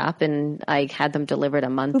messed up and I had them delivered a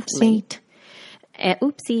month late.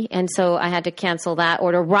 Oopsie. And so I had to cancel that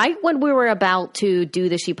order right when we were about to do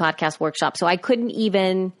the She Podcast workshop. So I couldn't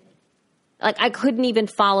even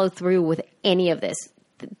follow through with any of this.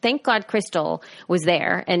 Thank God Crystal was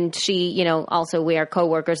there. And she, also we are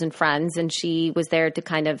coworkers and friends. And she was there to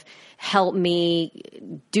kind of help me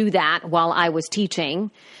do that while I was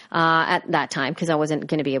teaching at that time because I wasn't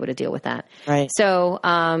going to be able to deal with that. Right. So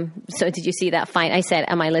did you see that? Fine. I said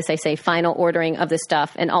on my list, I say final ordering of the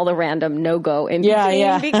stuff and all the random no-go in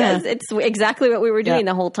between because it's exactly what we were doing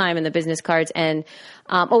the whole time in the business cards. And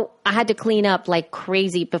I had to clean up like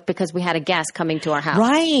crazy because we had a guest coming to our house.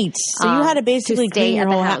 Right. So you had to basically clean your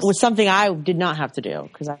whole house. Was something I did not have to do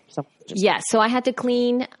because I have something. Yes. So I had to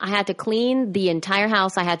clean the entire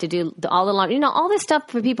house. I had to do all the laundry, all this stuff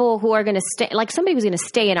for people who are going to stay, like somebody was going to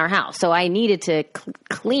stay in our house. So I needed to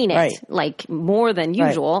clean it like more than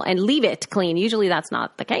usual and leave it clean. Usually that's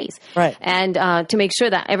not the case. Right. And, to make sure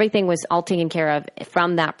that everything was all taken care of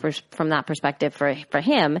from that perspective for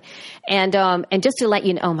him. And just to let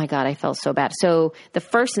you know, oh my God, I felt so bad. So the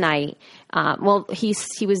first night,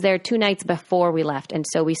 he was there 2 nights before we left. And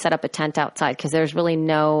so we set up a tent outside because there's really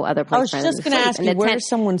no other place. I was just going to ask you, where does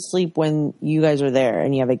someone sleep when you guys are there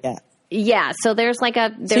and you have a guest? Yeah, so there's like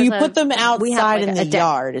a... So you put them outside in the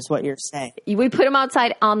yard is what you're saying. We put them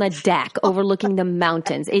outside on the deck overlooking the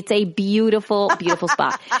mountains. It's a beautiful, beautiful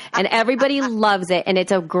spot. And everybody loves it. And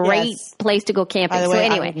it's a great place to go camping. By the way,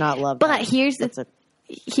 so anyway, I would not love but that. Here's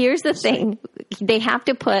the thing. They have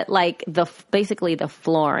to put like basically the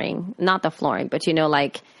flooring, not the flooring, but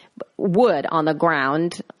like wood on the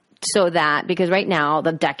ground so that, because right now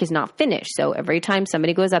the deck is not finished. So every time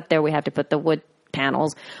somebody goes up there, we have to put the wood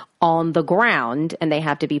panels on the ground and they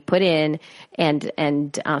have to be put in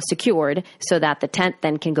and secured so that the tent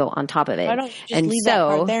then can go on top of it. Why don't you just leave that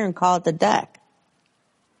part there and call it the deck?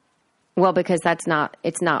 Well, because it's not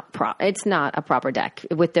a proper deck.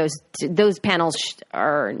 With those panels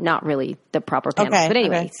are not really the proper panels. Okay, but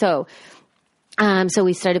anyway, so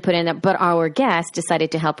we started putting that. But our guest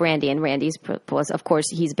decided to help Randy, and Randy's was, of course,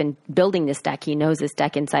 he's been building this deck. He knows this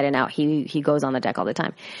deck inside and out. He goes on the deck all the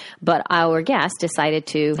time. But our guest decided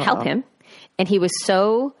to help him, and he was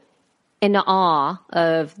so in awe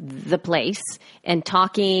of the place and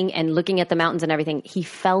talking and looking at the mountains and everything. He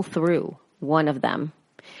fell through one of them.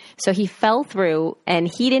 So he fell through, and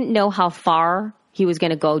he didn't know how far he was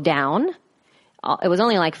going to go down. It was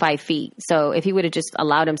only like 5 feet. So if he would have just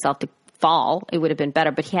allowed himself to fall, it would have been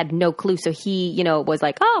better. But he had no clue. So he, was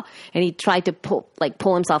like, oh, and he tried to pull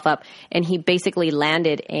himself up, and he basically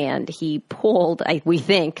landed, and he pulled, we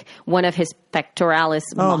think, one of his pectoralis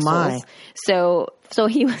muscles. My. So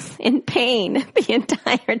he was in pain the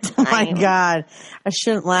entire time. Oh my God. I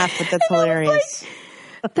shouldn't laugh, but that's hilarious.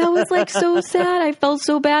 That was so sad. I felt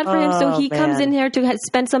so bad for him. So he comes in here to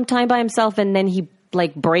spend some time by himself, and then he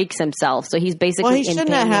breaks himself. So he's basically in pain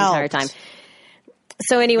the entire time.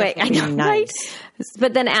 So anyway, I know, right?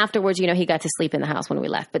 But then afterwards, he got to sleep in the house when we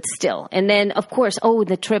left, but still. And then, of course,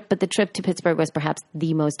 the trip to Pittsburgh was perhaps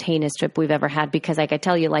the most heinous trip we've ever had, because I could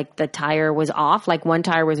tell you, the tire was off. One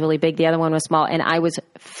tire was really big, the other one was small, and I was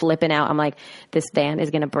flipping out. I'm like, this van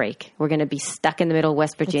is going to break. We're going to be stuck in the middle of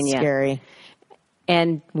West Virginia. That's scary.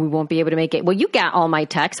 And we won't be able to make it. Well, you got all my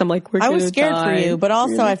texts. I'm like, I was scared for you, but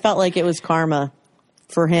also I felt like it was karma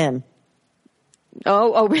for him.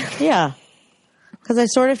 Oh, really? Yeah. Because I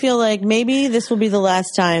sort of feel like maybe this will be the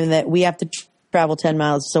last time that we have to travel 10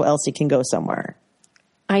 miles so Elsie can go somewhere.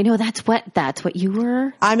 I know that's what you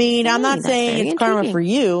were. I mean, I'm not saying it's karma for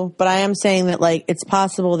you, but I am saying that it's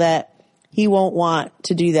possible that he won't want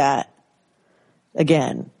to do that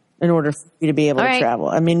again in order for you to be able to travel.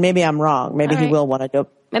 I mean, maybe I'm wrong. Maybe he will want to do it.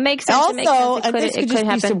 It makes sense. Also, and this could just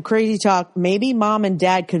be some crazy talk, maybe mom and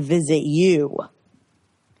dad could visit you.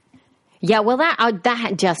 Yeah, well,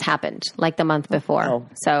 that just happened the month before. Oh.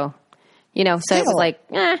 So, so it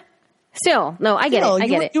was still. No, I get it. I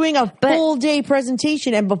get it. Doing a full day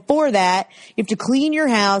presentation, and before that, you have to clean your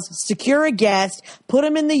house, secure a guest, put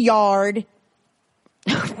them in the yard,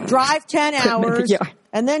 drive 10 hours,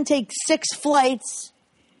 and then take 6 flights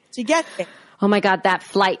to get there. Oh my God, that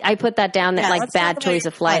flight. I put that down bad choice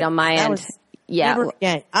of flight on my end. Never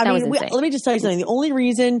again. I mean, let me just tell you something. The only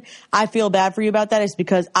reason I feel bad for you about that is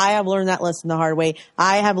because I have learned that lesson the hard way.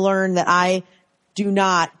 I have learned that I do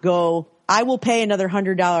not go, I will pay another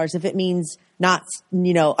 $100 if it means not,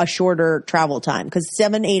 a shorter travel time, because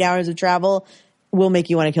 7-8 hours of travel will make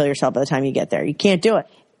you want to kill yourself by the time you get there. You can't do it.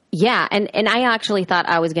 Yeah. And I actually thought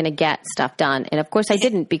I was going to get stuff done. And of course I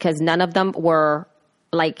didn't, because none of them were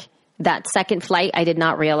that second flight. I did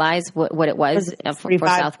not realize what it was for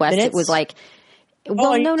Southwest. Minutes? It was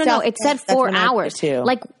no. It said 4 hours.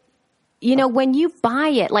 When you buy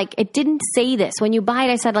it, it didn't say this. When you buy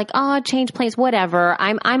it, I said change planes, whatever.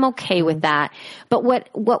 I'm okay with that. But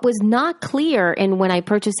what was not clear when I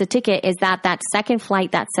purchased a ticket is that second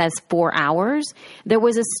flight that says 4 hours, there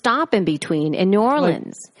was a stop in between in New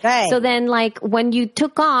Orleans. Hey. So then when you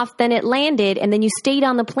took off, then it landed, and then you stayed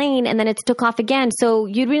on the plane, and then it took off again. So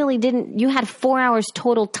you really you had 4 hours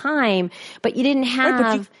total time, but you didn't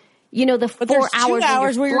have, the 4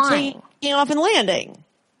 hours where you're flying. taking off and landing.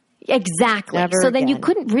 Exactly. Then you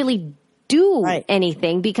couldn't really do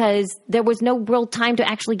anything because there was no real time to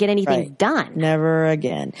actually get anything done. Never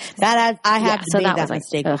again. I have made that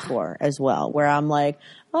mistake before as well, where I'm like,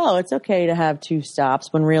 oh, it's okay to have 2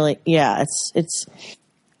 stops when really, yeah, it's.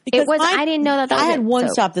 It was. I didn't know that. I had one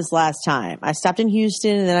stop this last time. I stopped in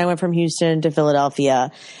Houston, and then I went from Houston to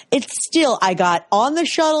Philadelphia. It's still. I got on the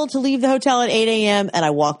shuttle to leave the hotel at 8 a.m. and I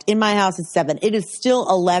walked in my house at 7. It is still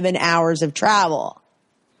 11 hours of travel.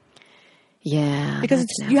 Yeah, because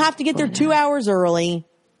you have to get there 2 hours early.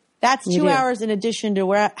 That's 2 hours in addition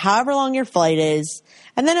to however long your flight is,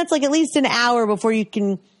 and then it's like at least an hour before you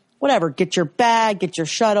can. Whatever, get your bag, get your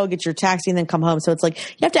shuttle, get your taxi, and then come home. So it's like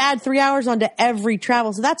you have to add 3 hours onto every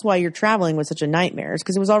travel. So that's why your traveling was such a nightmare. It's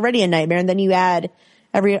because it was already a nightmare, and then you add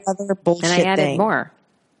every other bullshit thing. And I added more.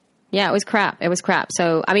 Yeah, it was crap. It was crap.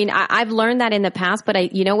 So, I mean, I've learned that in the past,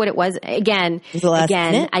 but you know what it was? Again,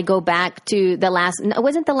 I go back to it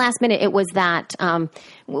wasn't the last minute. It was that,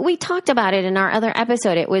 we talked about it in our other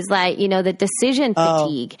episode. It was like, the decision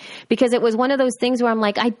fatigue, because it was one of those things where I'm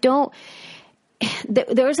like,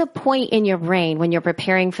 there's a point in your brain when you're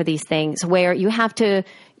preparing for these things where you have to,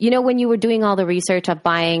 when you were doing all the research of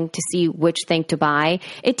buying to see which thing to buy,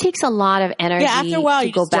 it takes a lot of energy after a while, to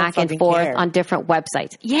go back and forth on different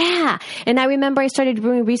websites. Yeah. And I remember I started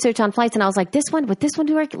doing research on flights and I was like, would this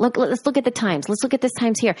one work? Let's look at the times. Let's look at this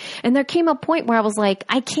times here. And there came a point where I was like,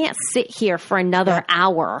 I can't sit here for another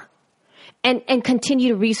hour and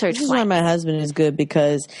continue to research. This is why my husband is good,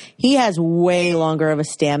 because he has way longer of a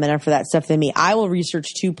stamina for that stuff than me. I will research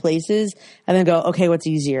 2 places and then go, okay, what's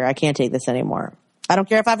easier? I can't take this anymore. I don't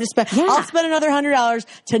care if I have to spend, I'll spend another $100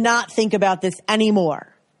 to not think about this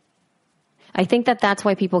anymore. I think that's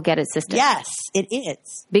why people get assistance. Yes, it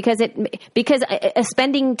is. Because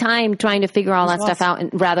spending time trying to figure all that stuff out,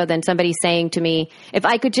 and rather than somebody saying to me, if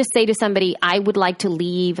I could just say to somebody, I would like to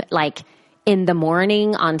leave in the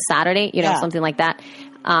morning on Saturday, something like that.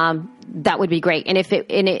 That would be great. And if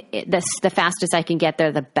the fastest I can get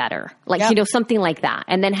there, the better. Something like that.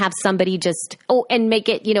 And then have somebody just, and make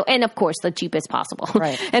it, and of course the cheapest possible.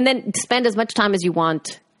 Right. And then spend as much time as you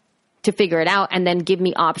want to figure it out, and then give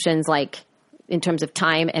me options in terms of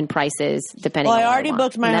time and prices, depending on what I already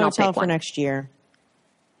booked my hotel for next year.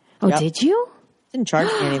 Oh, did you? Didn't charge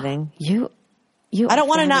me anything. I don't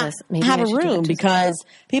want to not have a room because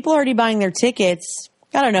people are already buying their tickets.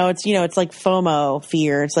 I don't know. It's, it's like FOMO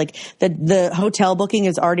fear. It's like the hotel booking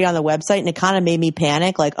is already on the website, and it kind of made me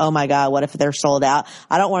panic. Like, oh my God, what if they're sold out?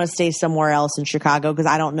 I don't want to stay somewhere else in Chicago because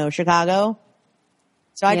I don't know Chicago.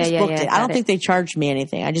 So I just booked it. I don't think they charged me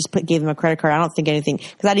anything. I just gave them a credit card. I don't think anything,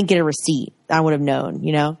 because I didn't get a receipt. I would have known,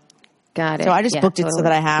 Got it. So I just booked it so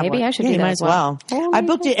that I have Maybe I should do that as well. I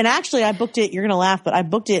booked it, and actually I booked it, you're going to laugh, but I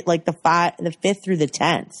booked it like the 5th through the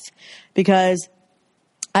 10th, because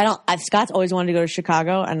Scott's always wanted to go to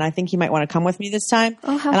Chicago, and I think he might want to come with me this time.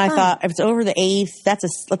 Oh, how and I fun. thought, if it's over the 8th, that's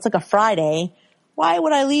like a Friday. Why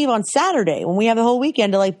would I leave on Saturday when we have the whole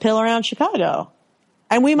weekend to pill around Chicago?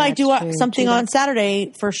 And we might do something on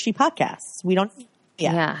Saturday for She Podcasts. We don't.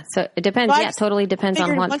 Yeah. So it depends. So totally depends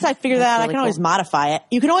on what. Once I figure that out, I can always modify it.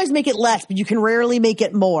 You can always make it less, but you can rarely make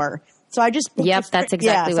it more. So I just booked that's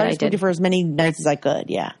exactly what I did. Booked it for as many nights as I could.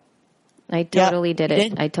 Yeah. I totally did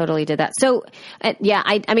it. I totally did that. So, I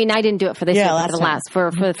didn't do it for this year,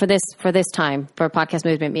 for this time for Podcast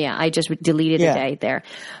Movement. Yeah, I just deleted a day there.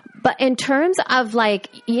 But in terms of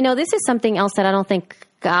this is something else that I don't think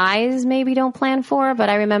guys maybe don't plan for, but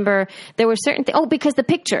I remember there were certain things. Oh, because the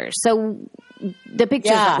pictures. So the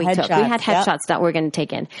pictures that we took, we had headshots that we're going to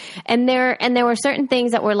take in, and there were certain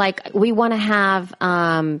things that were we want to have,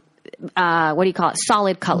 what do you call it?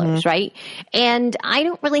 Solid colors, right? And I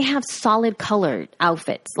don't really have solid colored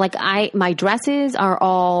outfits. My dresses are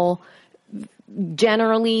all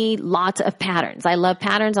generally lots of patterns. I love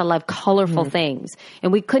patterns. I love colorful things.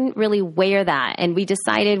 And we couldn't really wear that. And we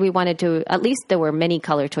decided we wanted to, at least there were many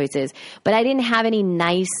color choices, but I didn't have any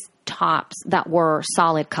nice tops that were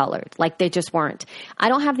solid colored. They just weren't. I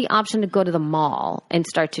don't have the option to go to the mall and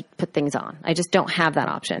start to put things on. I just don't have that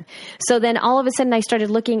option. So then all of a sudden I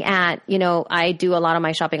started looking at, I do a lot of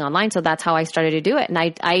my shopping online. So that's how I started to do it. And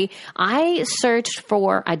I searched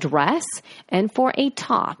for a dress and for a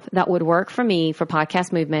top that would work for me for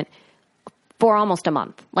Podcast Movement for almost a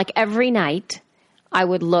month. Every night I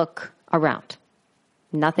would look around.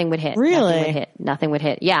 Nothing would hit. Really? Nothing would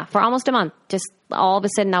hit. Yeah, for almost a month. Just all of a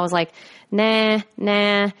sudden I was like, nah,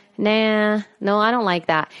 no, I don't like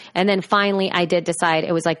that. And then finally I did decide.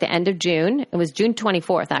 It was the end of June. It was June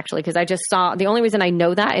 24th actually, because I just saw, the only reason I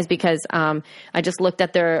know that is because I just looked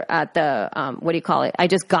at the what do you call it? I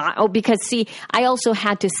just got, because see, I also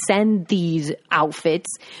had to send these outfits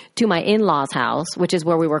to my in-laws' house, which is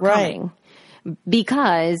where we were coming,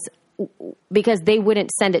 because they wouldn't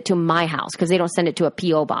send it to my house because they don't send it to a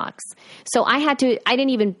P.O. box. So I didn't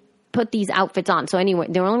even put these outfits on. So anyway,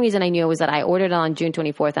 the only reason I knew was that I ordered it on June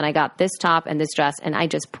 24th and I got this top and this dress and I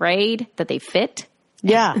just prayed that they fit.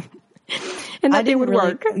 Yeah. And that they would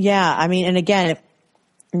work. Yeah. I mean, and again,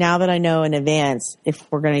 now that I know in advance, if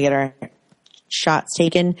we're going to get our shots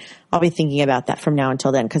taken, I'll be thinking about that from now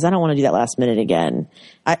until then, because I don't want to do that last minute again.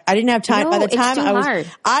 I didn't have time. No, By the time hard.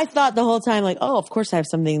 I thought the whole time, like, oh, of course I have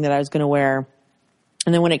something that I was going to wear.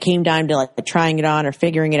 And then when it came time to like trying it on or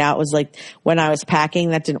figuring it out, was like when I was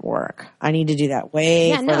packing, that didn't work. I need to do that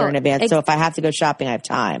way further in advance. So if I have to go shopping, I have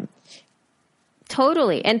time.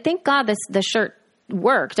 Totally. And thank God the shirt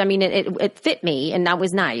worked. I mean, it fit me and that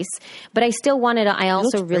was nice, but I still wanted, I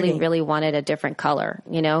also really wanted a different color,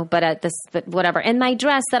 you know, but whatever. And my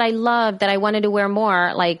dress that I loved, that I wanted to wear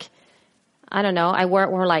more, like, I don't know, I wore it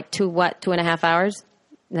for like 2.5 hours.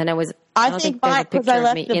 And then I think there's a picture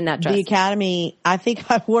of me in that dress. The Academy, I think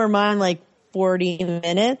I wore mine like 40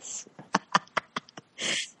 minutes.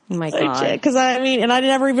 Oh my God. Because I mean, and I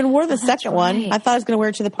never even wore the second one. I thought I was going to wear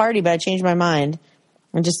it to the party, but I changed my mind.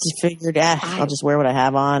 And just figured, I'll just wear what I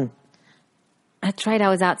have on. That's right. I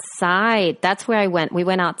was outside. That's where I went. We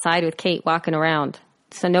went outside with Kate walking around.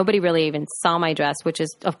 So nobody really even saw my dress, which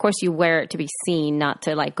is, of course, you wear it to be seen, not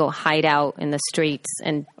to like go hide out in the streets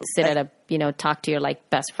and sit at talk to your like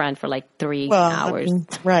best friend for like 3 hours. I mean,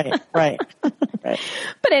 right. Right.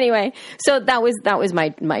 But anyway, so that was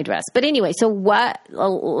my dress. But anyway, so what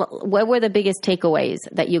were the biggest takeaways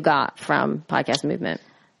that you got from Podcast Movement?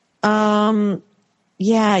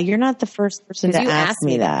 Yeah, you're not the first person to ask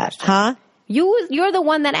me that. Huh? You're the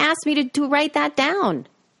one that asked me to write that down.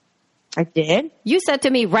 I did? You said to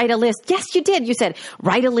me, write a list. Yes, you did. You said,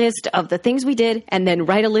 write a list of the things we did and then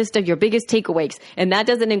write a list of your biggest takeaways. And that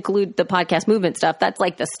doesn't include the Podcast Movement stuff. That's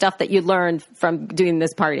like the stuff that you learned from doing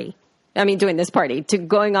this party to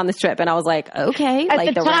going on this trip. And I was like, okay. At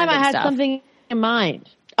like the time, I had something in mind.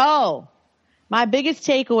 Oh, my biggest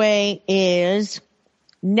takeaway is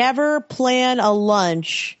never plan a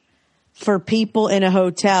lunch for people in a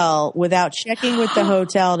hotel without checking with the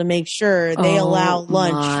hotel to make sure they allow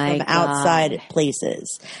lunch from outside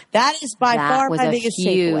places. That is by far my biggest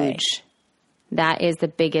takeaway. That is the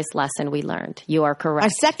biggest lesson we learned. You are correct. My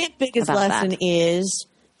second biggest lesson is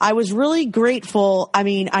I was really grateful. I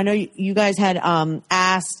mean, I know you guys had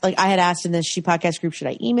asked, like I had asked in the She Podcast group, should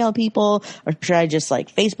I email people or should I just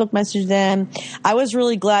like Facebook message them? I was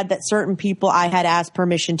really glad that certain people I had asked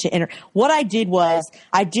permission to enter. What I did was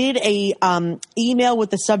I did a email with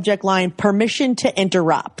the subject line, permission to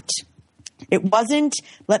interrupt. It wasn't,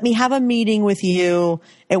 let me have a meeting with you.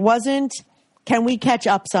 It wasn't, can we catch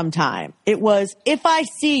up sometime? It was, if I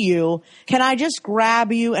see you, can I just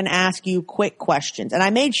grab you and ask you quick questions? And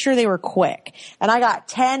I made sure they were quick. And I got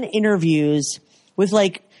 10 interviews with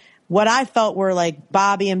like what I felt were like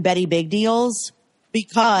Bobby and Betty big deals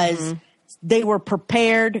because they were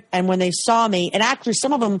prepared. And when they saw me, and actually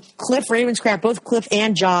some of them, Cliff Ravenscraft, both Cliff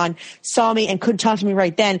and John saw me and couldn't talk to me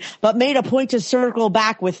right then, but made a point to circle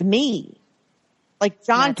back with me. Like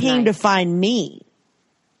John came to find me.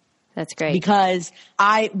 That's great. Because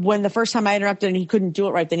when the first time I interrupted and he couldn't do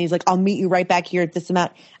it right, then he's like, I'll meet you right back here at this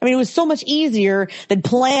amount. I mean, it was so much easier than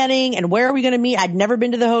planning and where are we going to meet? I'd never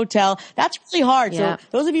been to the hotel. That's really hard. Yeah. So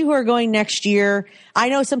those of you who are going next year, I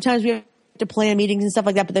know sometimes we have to plan meetings and stuff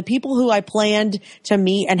like that, but the people who I planned to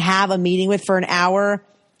meet and have a meeting with for an hour,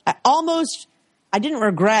 I didn't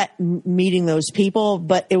regret meeting those people,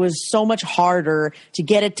 but it was so much harder to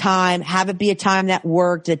get a time, have it be a time that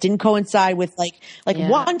worked, that didn't coincide with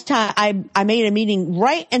one time I made a meeting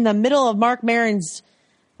right in the middle of Mark Maron's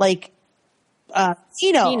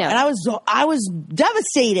keynote, and I was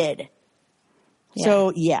devastated. Yeah.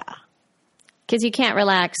 So yeah. Cause you can't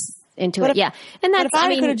relax into it. Yeah. And that's, if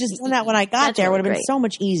I could have just done that when I got there, it would have been so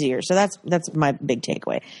much easier. So that's my big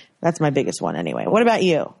takeaway. That's my biggest one anyway. What about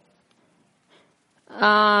you?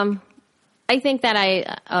 I think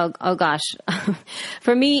that oh gosh,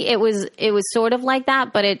 for me, it was sort of like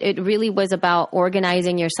that, but it really was about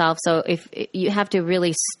organizing yourself. So if you have to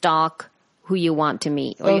really stalk who you want to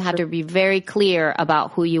meet, or you have to be very clear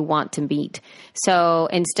about who you want to meet. So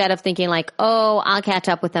instead of thinking like, oh, I'll catch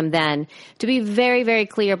up with them then, to be very, very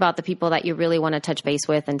clear about the people that you really want to touch base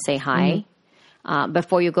with and say hi.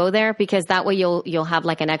 Before you go there, because that way you'll have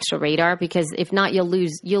like an extra radar, because if not, you'll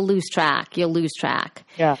lose track.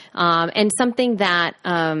 Yeah. And something that,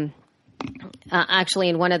 actually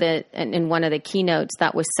in one of the keynotes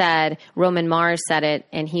that was said, Roman Mars said it,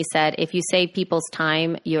 and he said, if you save people's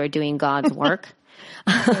time, you're doing God's work.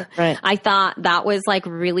 Right. I thought that was like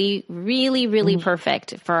really, really, really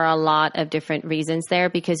perfect for a lot of different reasons there,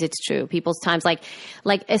 because it's true. People's times, like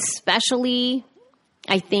especially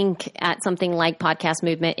I think at something like Podcast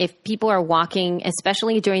Movement, if people are walking,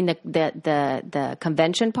 especially during the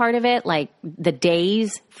convention part of it, like the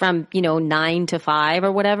days from, 9 to 5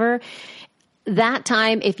 or whatever, that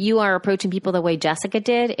time, if you are approaching people the way Jessica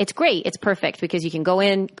did, it's great. It's perfect because you can go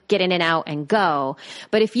in, get in and out and go.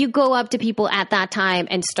 But if you go up to people at that time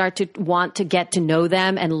and start to want to get to know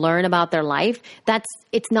them and learn about their life, that's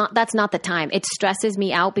not the time. It stresses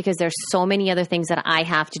me out because there's so many other things that I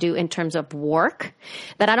have to do in terms of work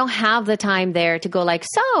that I don't have the time there to go like,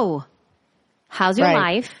 so how's your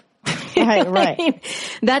life? Right.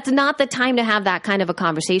 That's not the time to have that kind of a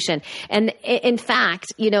conversation. And in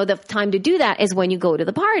fact, the time to do that is when you go to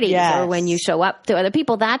the parties or when you show up to other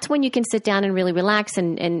people. That's when you can sit down and really relax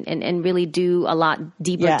and really do a lot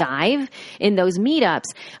deeper dive in those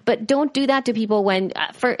meetups. But don't do that to people when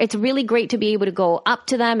it's really great to be able to go up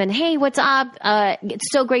to them and, hey, what's up?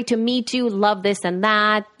 It's so great to meet you. Love this and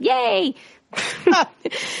that. Yay.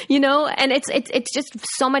 And it's just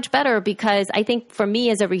so much better because I think for me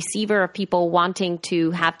as a receiver of people wanting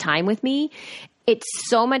to have time with me, it's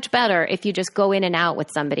so much better if you just go in and out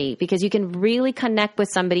with somebody because you can really connect with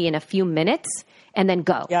somebody in a few minutes and then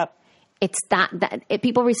go. Yep. It's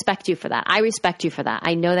people respect you for that. I respect you for that.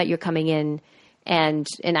 I know that you're coming in and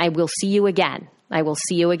I will see you again. I will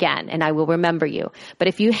see you again and I will remember you. But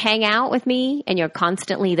if you hang out with me and you're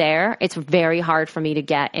constantly there, it's very hard for me to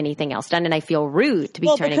get anything else done. And I feel rude to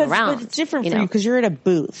be turning around. But it's different for you because you're at a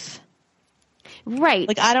booth. Right.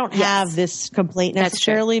 Like I don't have this complaint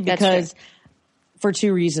necessarily because for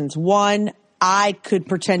two reasons. One, I could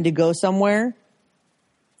pretend to go somewhere.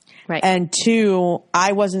 Right. And two,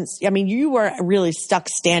 you were really stuck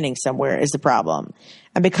standing somewhere is the problem.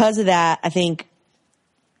 And because of that, I think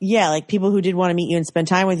like people who did want to meet you and spend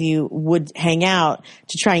time with you would hang out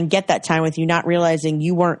to try and get that time with you, not realizing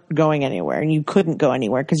you weren't going anywhere and you couldn't go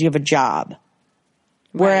anywhere because you have a job. Right.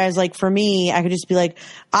 Whereas like for me, I could just be like,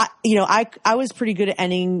 I was pretty good at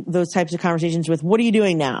ending those types of conversations with, what are you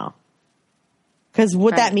doing now? Because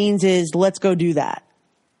what that means is let's go do that.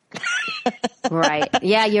 Right.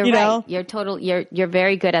 Yeah, you're right. You're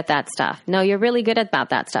very good at that stuff. No, you're really good about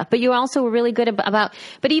that stuff. But you're also really good about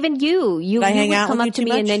but even you would come up to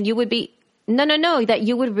me and then you would be No, that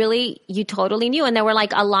you totally knew. And there were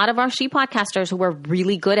like a lot of our She podcasters who were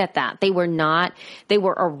really good at that. They were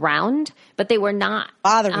around, but they were not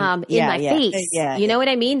in my face. You know what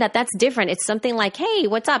I mean? That's different. It's something like, hey,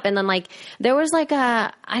 what's up? And then like, there was like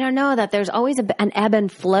that there's always an ebb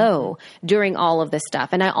and flow during all of this stuff.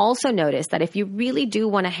 And I also noticed that if you really do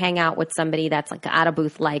want to hang out with somebody that's like at a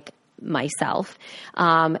booth, like myself,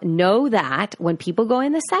 know that when people go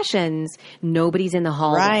in the sessions, nobody's in the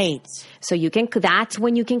hallway. Right. So that's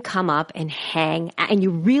when you can come up and hang, and you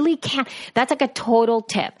really can. That's like a total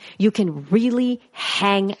tip. You can really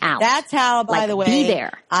hang out. That's how, by the way, be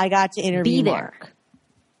there. I got to interview Mark.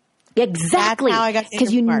 Exactly. That's how I got to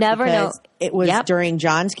interview Mark. Never know. It was during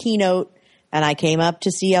John's keynote. And I came up to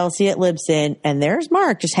CLC at Libsyn, and there's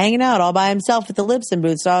Mark just hanging out all by himself at the Libsyn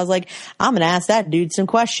booth. So I was like, I'm going to ask that dude some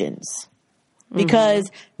questions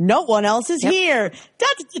because no one else is here. Da,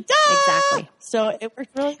 da, da, da. Exactly. So it worked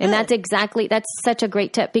really good. And that's such a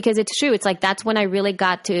great tip because it's true. It's like, that's when I really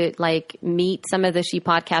got to like meet some of the She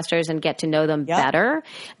podcasters and get to know them better.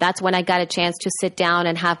 That's when I got a chance to sit down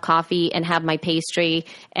and have coffee and have my pastry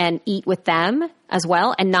and eat with them as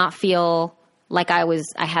well and not feel like I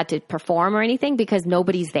had to perform or anything because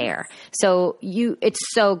nobody's there. So it's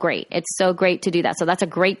so great. It's so great to do that. So that's a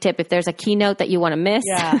great tip. If there's a keynote that you want to miss,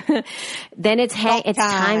 then it's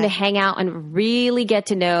time to hang out and really get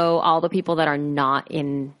to know all the people that are not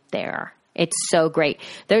in there. It's so great.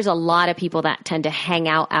 There's a lot of people that tend to hang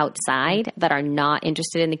out outside that are not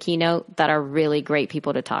interested in the keynote that are really great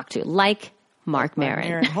people to talk to, like Mark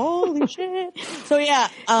Maron. Holy shit. So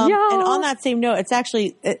and on that same note,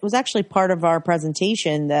 it was actually part of our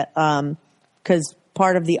presentation that, cause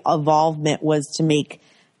part of the involvement was to make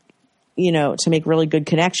really good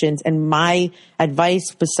connections. And my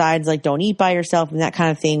advice besides like, don't eat by yourself and that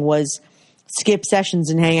kind of thing was skip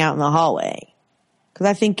sessions and hang out in the hallway. Cause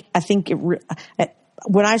I think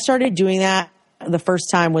when I started doing that, the first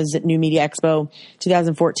time was at New Media Expo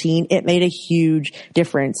 2014. It made a huge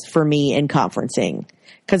difference for me in conferencing.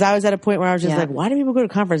 Cause I was at a point where I was just like, why do people go to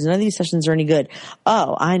conference? None of these sessions are any good.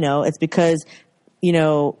 Oh, I know. It's because,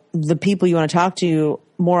 the people you want to talk to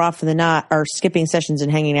more often than not are skipping sessions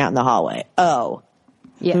and hanging out in the hallway. Oh,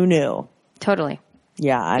 who knew? Totally.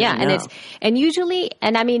 Yeah. And usually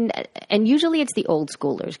it's the old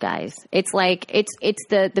schoolers, guys. It's like, it's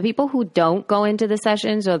the people who don't go into the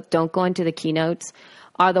sessions or don't go into the keynotes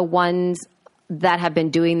are the ones that have been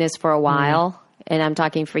doing this for a while. And I'm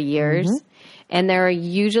talking for years. And there are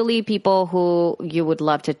usually people who you would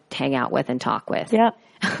love to hang out with and talk with. Yeah.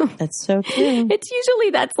 That's so true. It's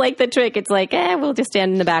usually, that's like the trick. It's like, we'll just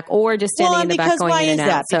stand in the back, or just standing in the back going in and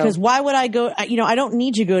out. So. Because why would I go, I don't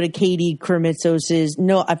need to go to Katie Kremitzos's,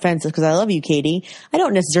 no offense, because I love you, Katie. I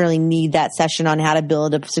don't necessarily need that session on how to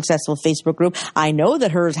build a successful Facebook group. I know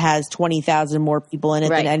that hers has 20,000 more people in it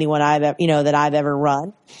than anyone that I've ever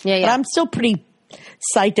run. Yeah. But I'm still pretty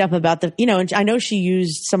psyched up about and I know she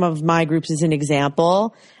used some of my groups as an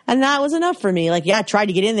example, and that was enough for me. Like, I tried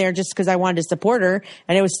to get in there just because I wanted to support her,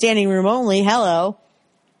 and it was standing room only. Hello.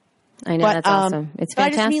 I know, that's awesome. It's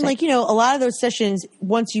fantastic. I just mean, a lot of those sessions,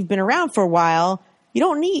 once you've been around for a while, you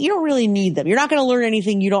don't really need them. You're not going to learn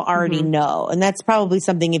anything you don't already know. And that's probably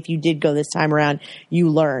something, if you did go this time around, you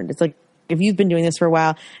learned. It's like, if you've been doing this for a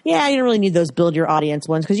while, you don't really need those build your audience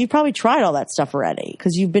ones, because you've probably tried all that stuff already,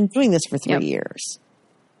 because you've been doing this for 3 years.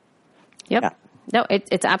 Yep. Yeah. No,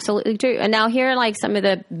 it's absolutely true. And now here are like some of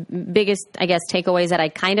the biggest, I guess, takeaways that I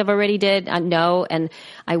kind of already did know. And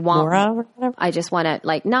I want, more of, or whatever. I just want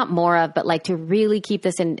to not more of, but to really keep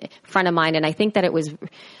this in front of mind. And I think that it was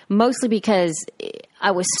mostly because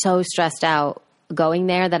I was so stressed out going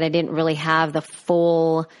there that I didn't really have the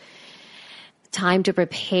full time to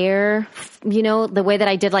prepare, the way that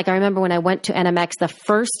I did. Like, I remember when I went to NMX the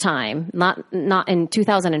first time, not in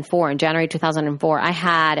 2004, in January 2004, I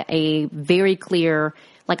had a very clear,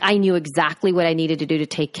 I knew exactly what I needed to do to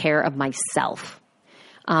take care of myself.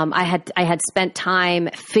 I had spent time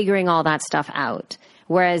figuring all that stuff out.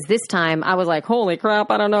 Whereas this time I was like, holy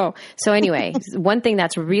crap, I don't know. So anyway, one thing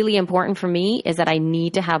that's really important for me is that I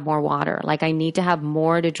need to have more water. I need to have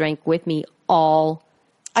more to drink with me all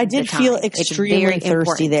I did feel extremely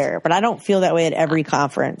thirsty there, but I don't feel that way at every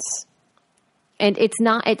conference. And it's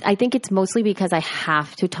not, I think it's mostly because I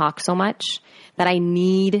have to talk so much that I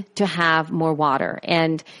need to have more water,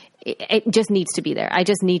 and it just needs to be there. I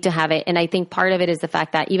just need to have it. And I think part of it is the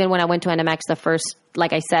fact that even when I went to NMX the first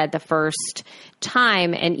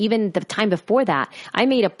time, and even the time before that, I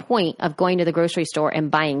made a point of going to the grocery store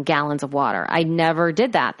and buying gallons of water. I never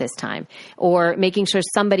did that this time, or making sure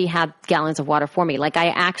somebody had gallons of water for me.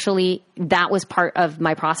 That was part of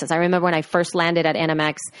my process. I remember when I first landed at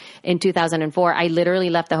NMX in 2004, I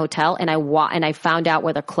literally left the hotel and I found out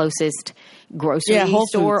where the closest grocery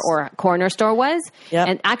store or corner store was. Yep.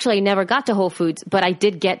 And actually I never got to Whole Foods, but I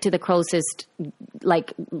did get to the closest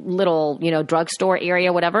little, drugstore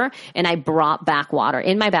area, whatever. And I brought back water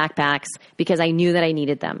in my backpacks because I knew that I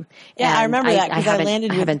needed them. Yeah, and I remember that because I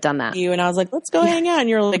landed with haven't done that. You, and I was like, let's go hang out. And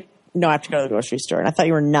you're like, no, I have to go to the grocery store. And I thought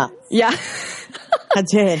you were nuts. Yeah. I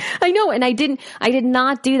did. I know. And I did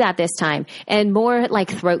not do that this time. And more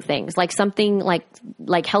throat things, something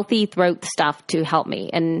like healthy throat stuff to help me.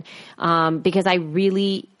 And, because I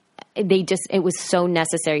really, it was so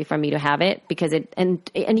necessary for me to have it, because and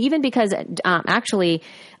even because,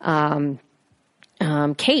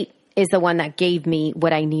 Kate is the one that gave me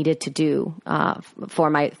what I needed to do, for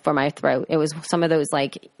my throat. It was some of those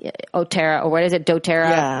doTERRA, or what is it?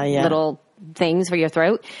 doTERRA little things for your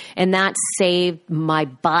throat. And that saved my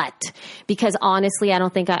butt, because honestly, I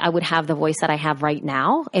don't think I would have the voice that I have right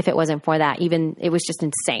now if it wasn't for that. Even it was just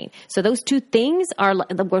insane. So those two things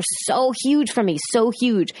were so huge for me, so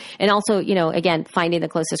huge. And also, again, finding the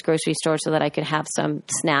closest grocery store so that I could have some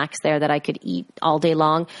snacks there that I could eat all day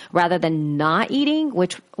long rather than not eating,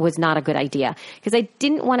 which was not a good idea, because I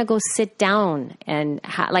didn't want to go sit down and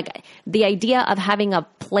the idea of having a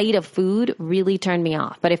plate of food really turned me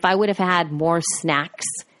off. But if I would have had more snacks,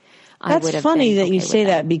 I would have. That's funny that you say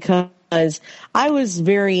that, because I was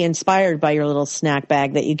very inspired by your little snack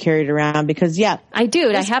bag that you carried around, because I do.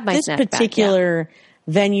 I have my snack bag. This particular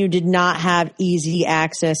venue did not have easy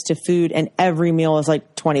access to food, and every meal was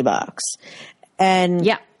like $20. And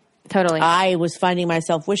yeah, totally. I was finding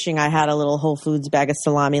myself wishing I had a little Whole Foods bag of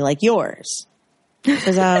salami like yours.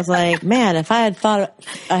 Because I was like, man, if I had thought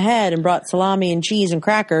ahead and brought salami and cheese and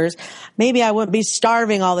crackers, maybe I wouldn't be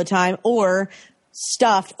starving all the time, or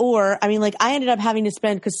stuffed. Or, I ended up having to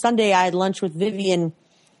spend, because Sunday I had lunch with Vivian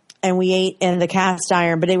and we ate in the cast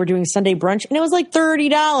iron, but they were doing Sunday brunch and it was like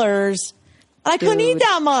 $30. And I couldn't eat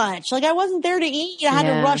that much. I wasn't there to eat. I had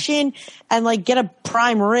to rush in and get a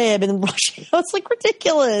prime rib and rush in. It was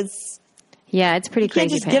ridiculous. Yeah, it's pretty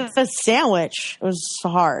crazy. You can't just get a sandwich. It was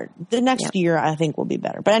hard. The next year, I think, will be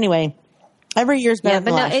better. But anyway, every year's better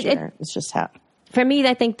than last year. It's just how. For me,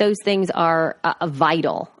 I think those things are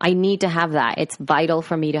vital. I need to have that. It's vital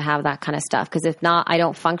for me to have that kind of stuff, because if not, I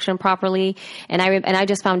don't function properly. And I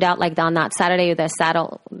just found out on that Saturday, the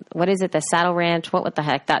Saddle Ranch? What the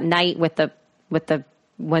heck? That night with the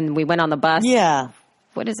when we went on the bus. Yeah.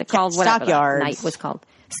 What is it called? Stockyards. Whatever that night was called.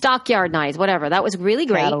 Stockyard Knives, whatever. That was really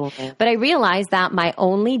great. But I realized that my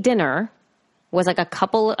only dinner was like a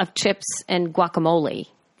couple of chips and guacamole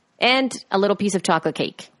and a little piece of chocolate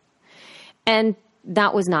cake. And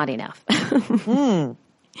that was not enough.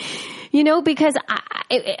 You know, because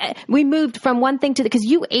we moved from one thing to because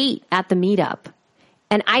you ate at the meetup.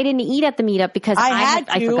 And I didn't eat at the meetup because I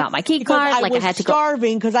forgot my key card. I was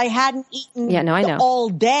starving because I hadn't eaten all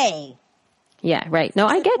day. Yeah, right. No,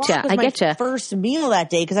 I get you. I get you. First meal that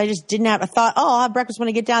day because I just didn't have. I thought, I'll have breakfast when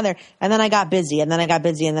I get down there, and then I got busy, and then I got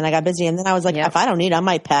busy, and then I got busy, and then I was like, if I don't eat, I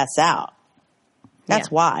might pass out.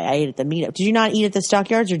 That's why I ate at the meetup. Did you not eat at the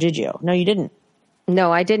Stockyards, or did you? No, you didn't.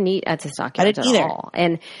 No, I didn't eat at the Stockyards at all.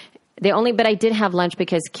 And but I did have lunch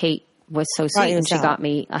because Kate was so sweet and she got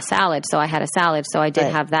me a salad. So I had a salad. So I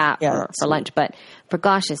did have that for lunch. But for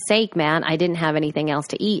gosh's sake, man, I didn't have anything else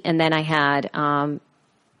to eat. And then I had, I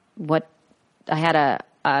had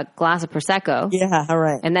a glass of Prosecco. Yeah. All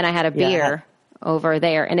right. And then I had a beer over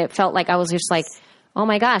there. And it felt like I was just like, oh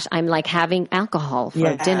my gosh, I'm like having alcohol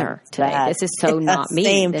for dinner today. This is so not me.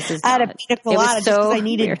 Same. This is I had a pina colada just because I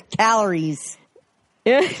needed calories.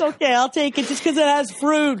 It's okay. I'll take it just because it has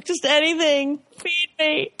fruit. Just anything. Feed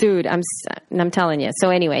me. Dude, I'm telling you. So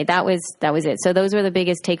anyway, that was it. So those were the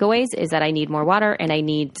biggest takeaways is that I need more water and I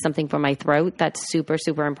need something for my throat. That's super,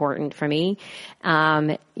 super important for me.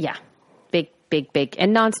 Big.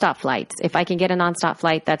 And nonstop flights. If I can get a nonstop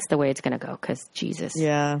flight, that's the way it's going to go. Because Jesus.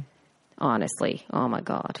 Yeah. Honestly. Oh my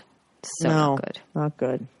God. So not good. Not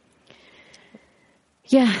good.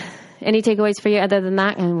 Yeah. Any takeaways for you other than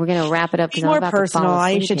that? And we're going to wrap it up. More personal.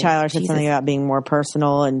 Aisha Tyler said something about being more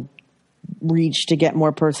personal and reach to get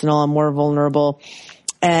more personal and more vulnerable.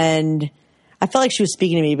 And I felt like she was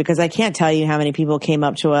speaking to me because I can't tell you how many people came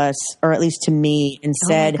up to us, or at least to me, and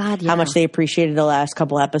said how much they appreciated the last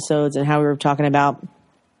couple episodes and how we were talking about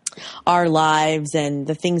our lives and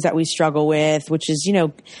the things that we struggle with, which is,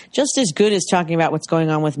 just as good as talking about what's going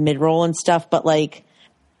on with mid-roll and stuff. But like,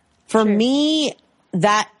 for me,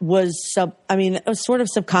 that was it was sort of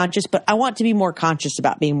subconscious, but I want to be more conscious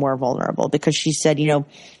about being more vulnerable because she said,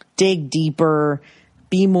 dig deeper,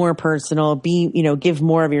 be more personal, give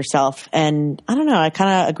more of yourself. And I don't know, I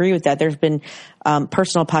kind of agree with that. There's been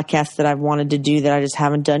personal podcasts that I've wanted to do that I just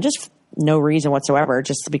haven't done, just no reason whatsoever,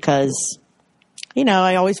 just because,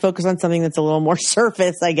 I always focus on something that's a little more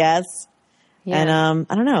surface, I guess. Yeah. And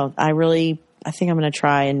I don't know, I think I'm going to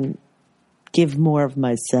try and give more of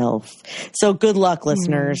myself. So good luck,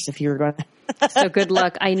 listeners, if you're going to. So good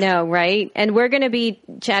luck. I know, right? And we're going to be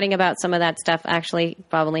chatting about some of that stuff actually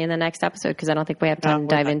probably in the next episode because I don't think we have time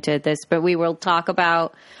to dive into this. But we will talk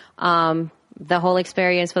about the whole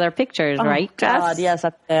experience with our pictures, right, Jess? God, yes.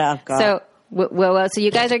 God. So, so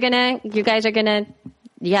you guys are going to,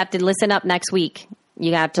 you have to listen up next week.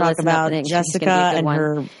 You have to talk listen about up. Jessica and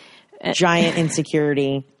her giant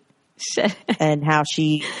insecurity and how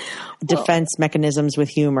she defense mechanisms with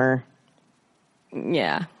humor.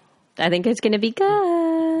 Yeah. I think it's going to be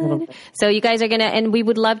good. So you guys are going to, and we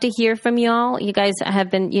would love to hear from y'all. You guys have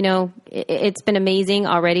been, it's been amazing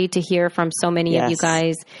already to hear from so many of you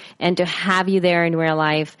guys and to have you there in real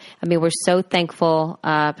life. I mean, we're so thankful,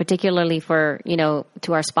 particularly for,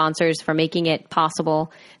 to our sponsors for making it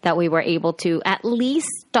possible that we were able to at least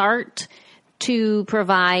start to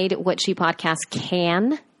provide what She Podcast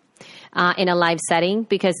can. In a live setting,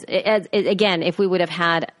 because again, if we would have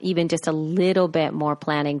had even just a little bit more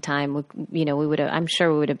planning time, we would have. I'm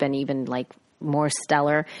sure we would have been even like more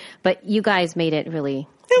stellar. But you guys made it really.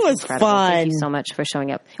 It was incredible. Fun. Thank you so much for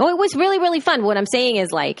showing up. Oh, it was really, really fun. What I'm saying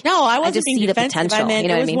is like, no, I wasn't just being see defensive. the potential. I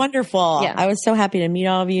meant, it was wonderful. Yeah. I was so happy to meet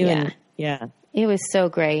all of you. And it was so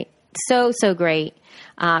great, so great.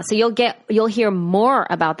 So you'll hear more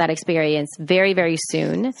about that experience very, very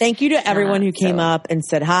soon. Thank you to everyone who came up and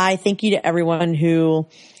said hi. Thank you to everyone who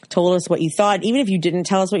told us what you thought. Even if you didn't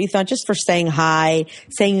tell us what you thought, just for saying hi,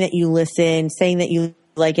 saying that you listened, saying that you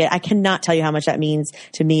like it. I cannot tell you how much that means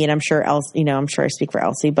to me. And I'm sure I'm sure I speak for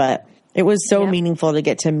Elsie, but it was so meaningful to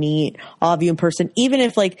get to meet all of you in person. Even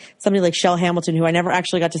if like somebody like Shell Hamilton, who I never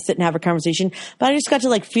actually got to sit and have a conversation, but I just got to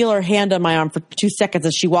like feel her hand on my arm for 2 seconds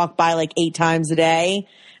as she walked by like 8 times a day.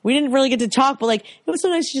 We didn't really get to talk, but like it was so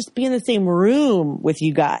nice to just be in the same room with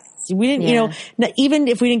you guys. We didn't, even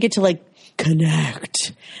if we didn't get to like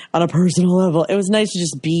connect on a personal level, it was nice to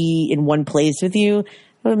just be in one place with you.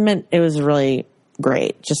 It was really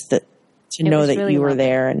great just to know that really you were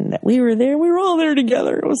there and that we were there. We were all there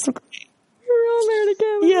together. It was so great. We were all there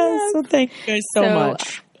together. Yes. So thank you guys so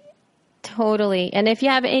much. Totally. And if you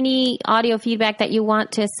have any audio feedback that you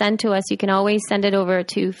want to send to us, you can always send it over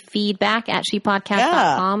to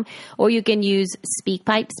feedback@shepodcast.com, or you can use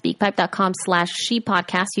SpeakPipe,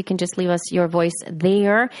 speakpipe.com/shepodcast. You can just leave us your voice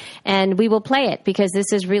there and we will play it, because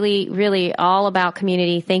this is really, really all about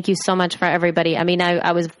community. Thank you so much for everybody. I mean,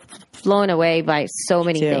 I was blown away by so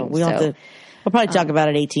many things. We'll probably talk about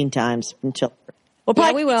it 18 times until we'll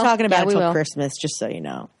probably be talking about it until Christmas, just so you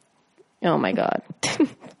know. Oh my God.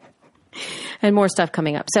 And more stuff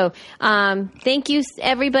coming up. So thank you,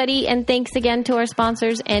 everybody, and thanks again to our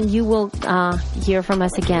sponsors. And you will hear from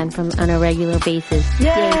us again on a regular basis.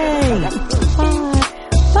 Yay! Bye.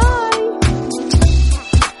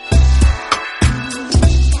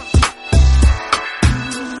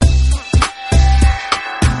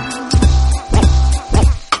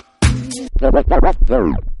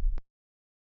 Bye.